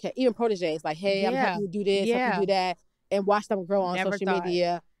 I'm like, even proteges, like, hey, I'm helping you do this, helping you do that, and watch them grow on social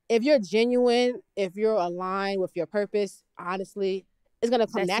media. If you're genuine, if you're aligned with your purpose, honestly, it's gonna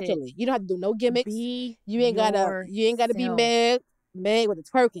come naturally. You don't have to do no gimmicks. You ain't gotta be Meg with the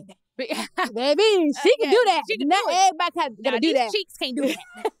twerking. Baby, she can do that. She can Not do it. everybody gotta do that. These cheeks can't do that.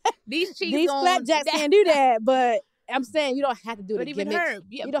 These flapjacks can't do that. But I'm saying you don't have to do but the even gimmicks. her,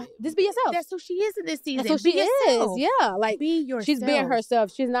 You don't just be yourself. That's who she is in this season. That's who she is. Yeah, like be yourself. She's being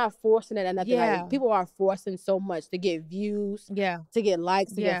herself. She's not forcing it or nothing. Yeah. Like, people are forcing so much to get views, to get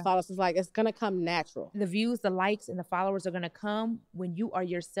likes, to get followers. It's like it's gonna come natural. The views, the likes, and the followers are gonna come when you are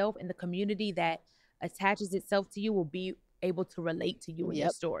yourself, and the community that attaches itself to you will be able to relate to you in your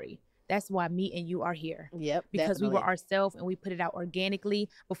story. That's why me and you are here. Yep. Because we were ourselves and we put it out organically.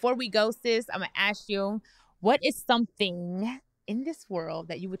 Before we go, sis, I'm gonna ask you, what is something in this world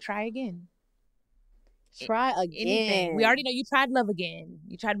that you would try again? Try again. Anything. We already know you tried love again.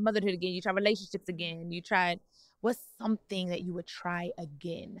 You tried motherhood again. You tried relationships again. You tried, what's something that you would try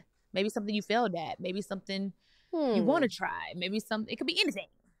again? Maybe something you failed at. Maybe something you want to try. Maybe it could be anything.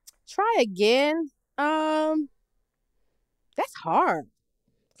 Try again. That's hard.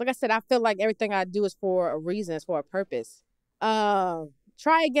 Like I said, I feel like everything I do is for a reason, it's for a purpose.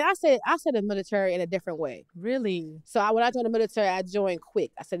 Try again. I said the military in a different way. Really? So when I joined the military, I joined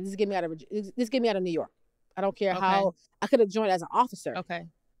quick. I said, this get me out of New York. I don't care how. I could have joined as an officer. Okay.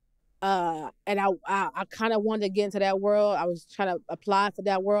 And I kind of wanted to get into that world. I was trying to apply for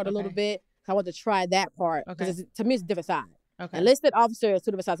that world a little bit. I wanted to try that part because to me it's a different side. Okay. Enlisted officer is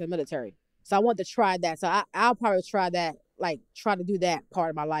two different sides of the military. So I wanted to try that. So I'll probably try that. Like, try to do that part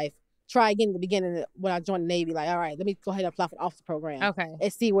of my life. Try again in the beginning when I joined the Navy. Like, all right, let me go ahead and apply for the officer program. Okay.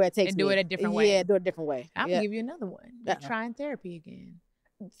 And see where it takes me. And do it a different way. Yeah, do it a different way. I'm going to give you another one. Trying therapy again.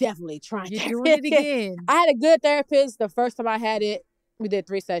 Definitely trying therapy. You're doing it again. I had a good therapist. The first time I had it, we did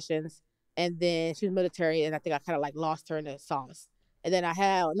 3 sessions. And then she was military, and I think I kind of like lost her in the sauce. And then I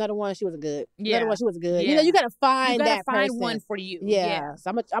had another one. She wasn't good. Yeah. Another one. She wasn't good. Yeah. You got to find that find person. one for you. Yeah.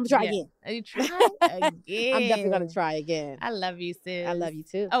 So I'm gonna try again. You try again. I'm definitely gonna try again. I love you, sis. I love you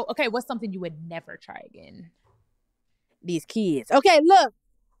too. Oh, okay. What's something you would never try again? These kids. Okay, look.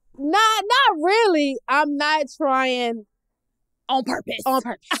 Not really. I'm not trying on purpose.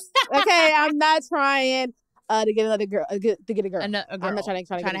 Okay, I'm not trying to get another girl. To get a girl. A girl. I'm not trying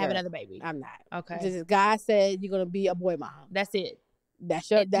to have another baby. I'm not. Okay. This guy said you're gonna be a boy mom. That's it.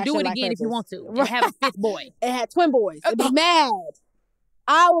 That's your. Do it again if you want to. Right. Have a 5th boy. It had twin boys. I'd be mad.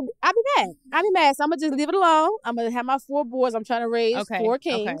 I'll be mad. So I'm gonna just leave it alone. I'm gonna have my 4 boys. I'm trying to raise 4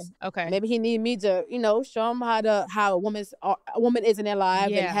 kings. Okay. Maybe he need me to, show him how a woman is in their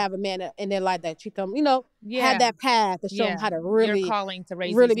lives and have a man in their life that treat them, have that path to show them how to really. You're calling to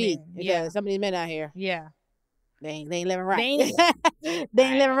raise really these be. Men. Yeah. Some of these men out here. Yeah. They ain't living right. They ain't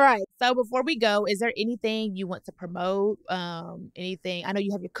living right. So before we go, is there anything you want to promote? Anything? I know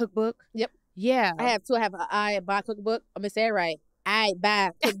you have your cookbook. Yep. Yeah. I have 2. I have an I Buy cookbook. I'm gonna say it right. I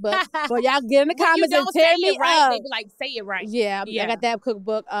Buy cookbook. Well, y'all get in the comments and tear me right. up. They be like, say it right. Yeah. I got that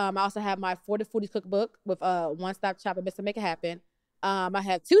cookbook. I also have my 40 Foodies cookbook with one-stop shop at Mr. Make It Happen. I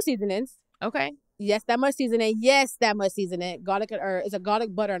have 2 seasonings. Okay. Yes, that much seasoning. Garlic and herb. It's a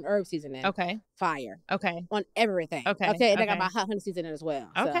garlic, butter, and herb seasoning. Okay. Fire. Okay. On everything. Okay. And I got my hot honey seasoning as well.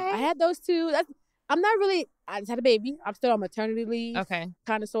 Okay. So I had those 2. I'm not really. I just had a baby. I'm still on maternity leave. Okay.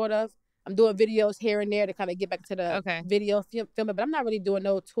 Kind of, sort of. I'm doing videos here and there to kind of get back to the video filming, but I'm not really doing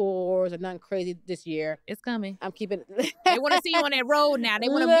no tours or nothing crazy this year. It's coming. I'm keeping. They want to see you on that road now. They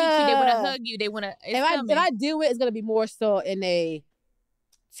want to meet you. They want to hug you. They want to. If I do it, it's gonna be more so in a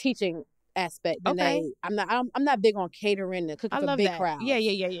teaching aspect. I'm not big on catering and cooking for big crowds.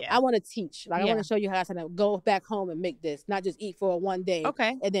 Yeah. I want to teach. Like I want to show you how to go back home and make this, not just eat for one day.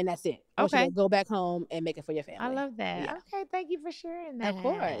 Okay. And then that's it. I want you to go back home and make it for your family. I love that. Yeah. Okay, thank you for sharing that. Of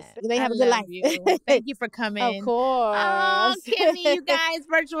course. They have a good life. Thank you for coming. Of course. Oh, Kimmy, you guys,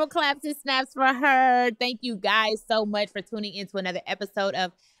 virtual claps and snaps for her. Thank you guys so much for tuning into another episode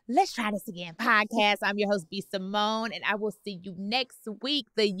of Let's Try This Again podcast. I'm your host, b.simone, and I will see you next week.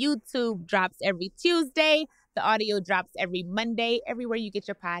 The YouTube drops every Tuesday. The audio drops every Monday, everywhere you get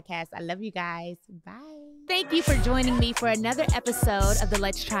your podcast. I love you guys. Bye. Thank you for joining me for another episode of the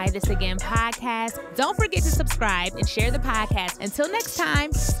Let's Try This Again podcast. Don't forget to subscribe and share the podcast. Until next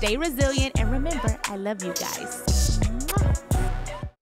time, stay resilient, and remember, I love you guys.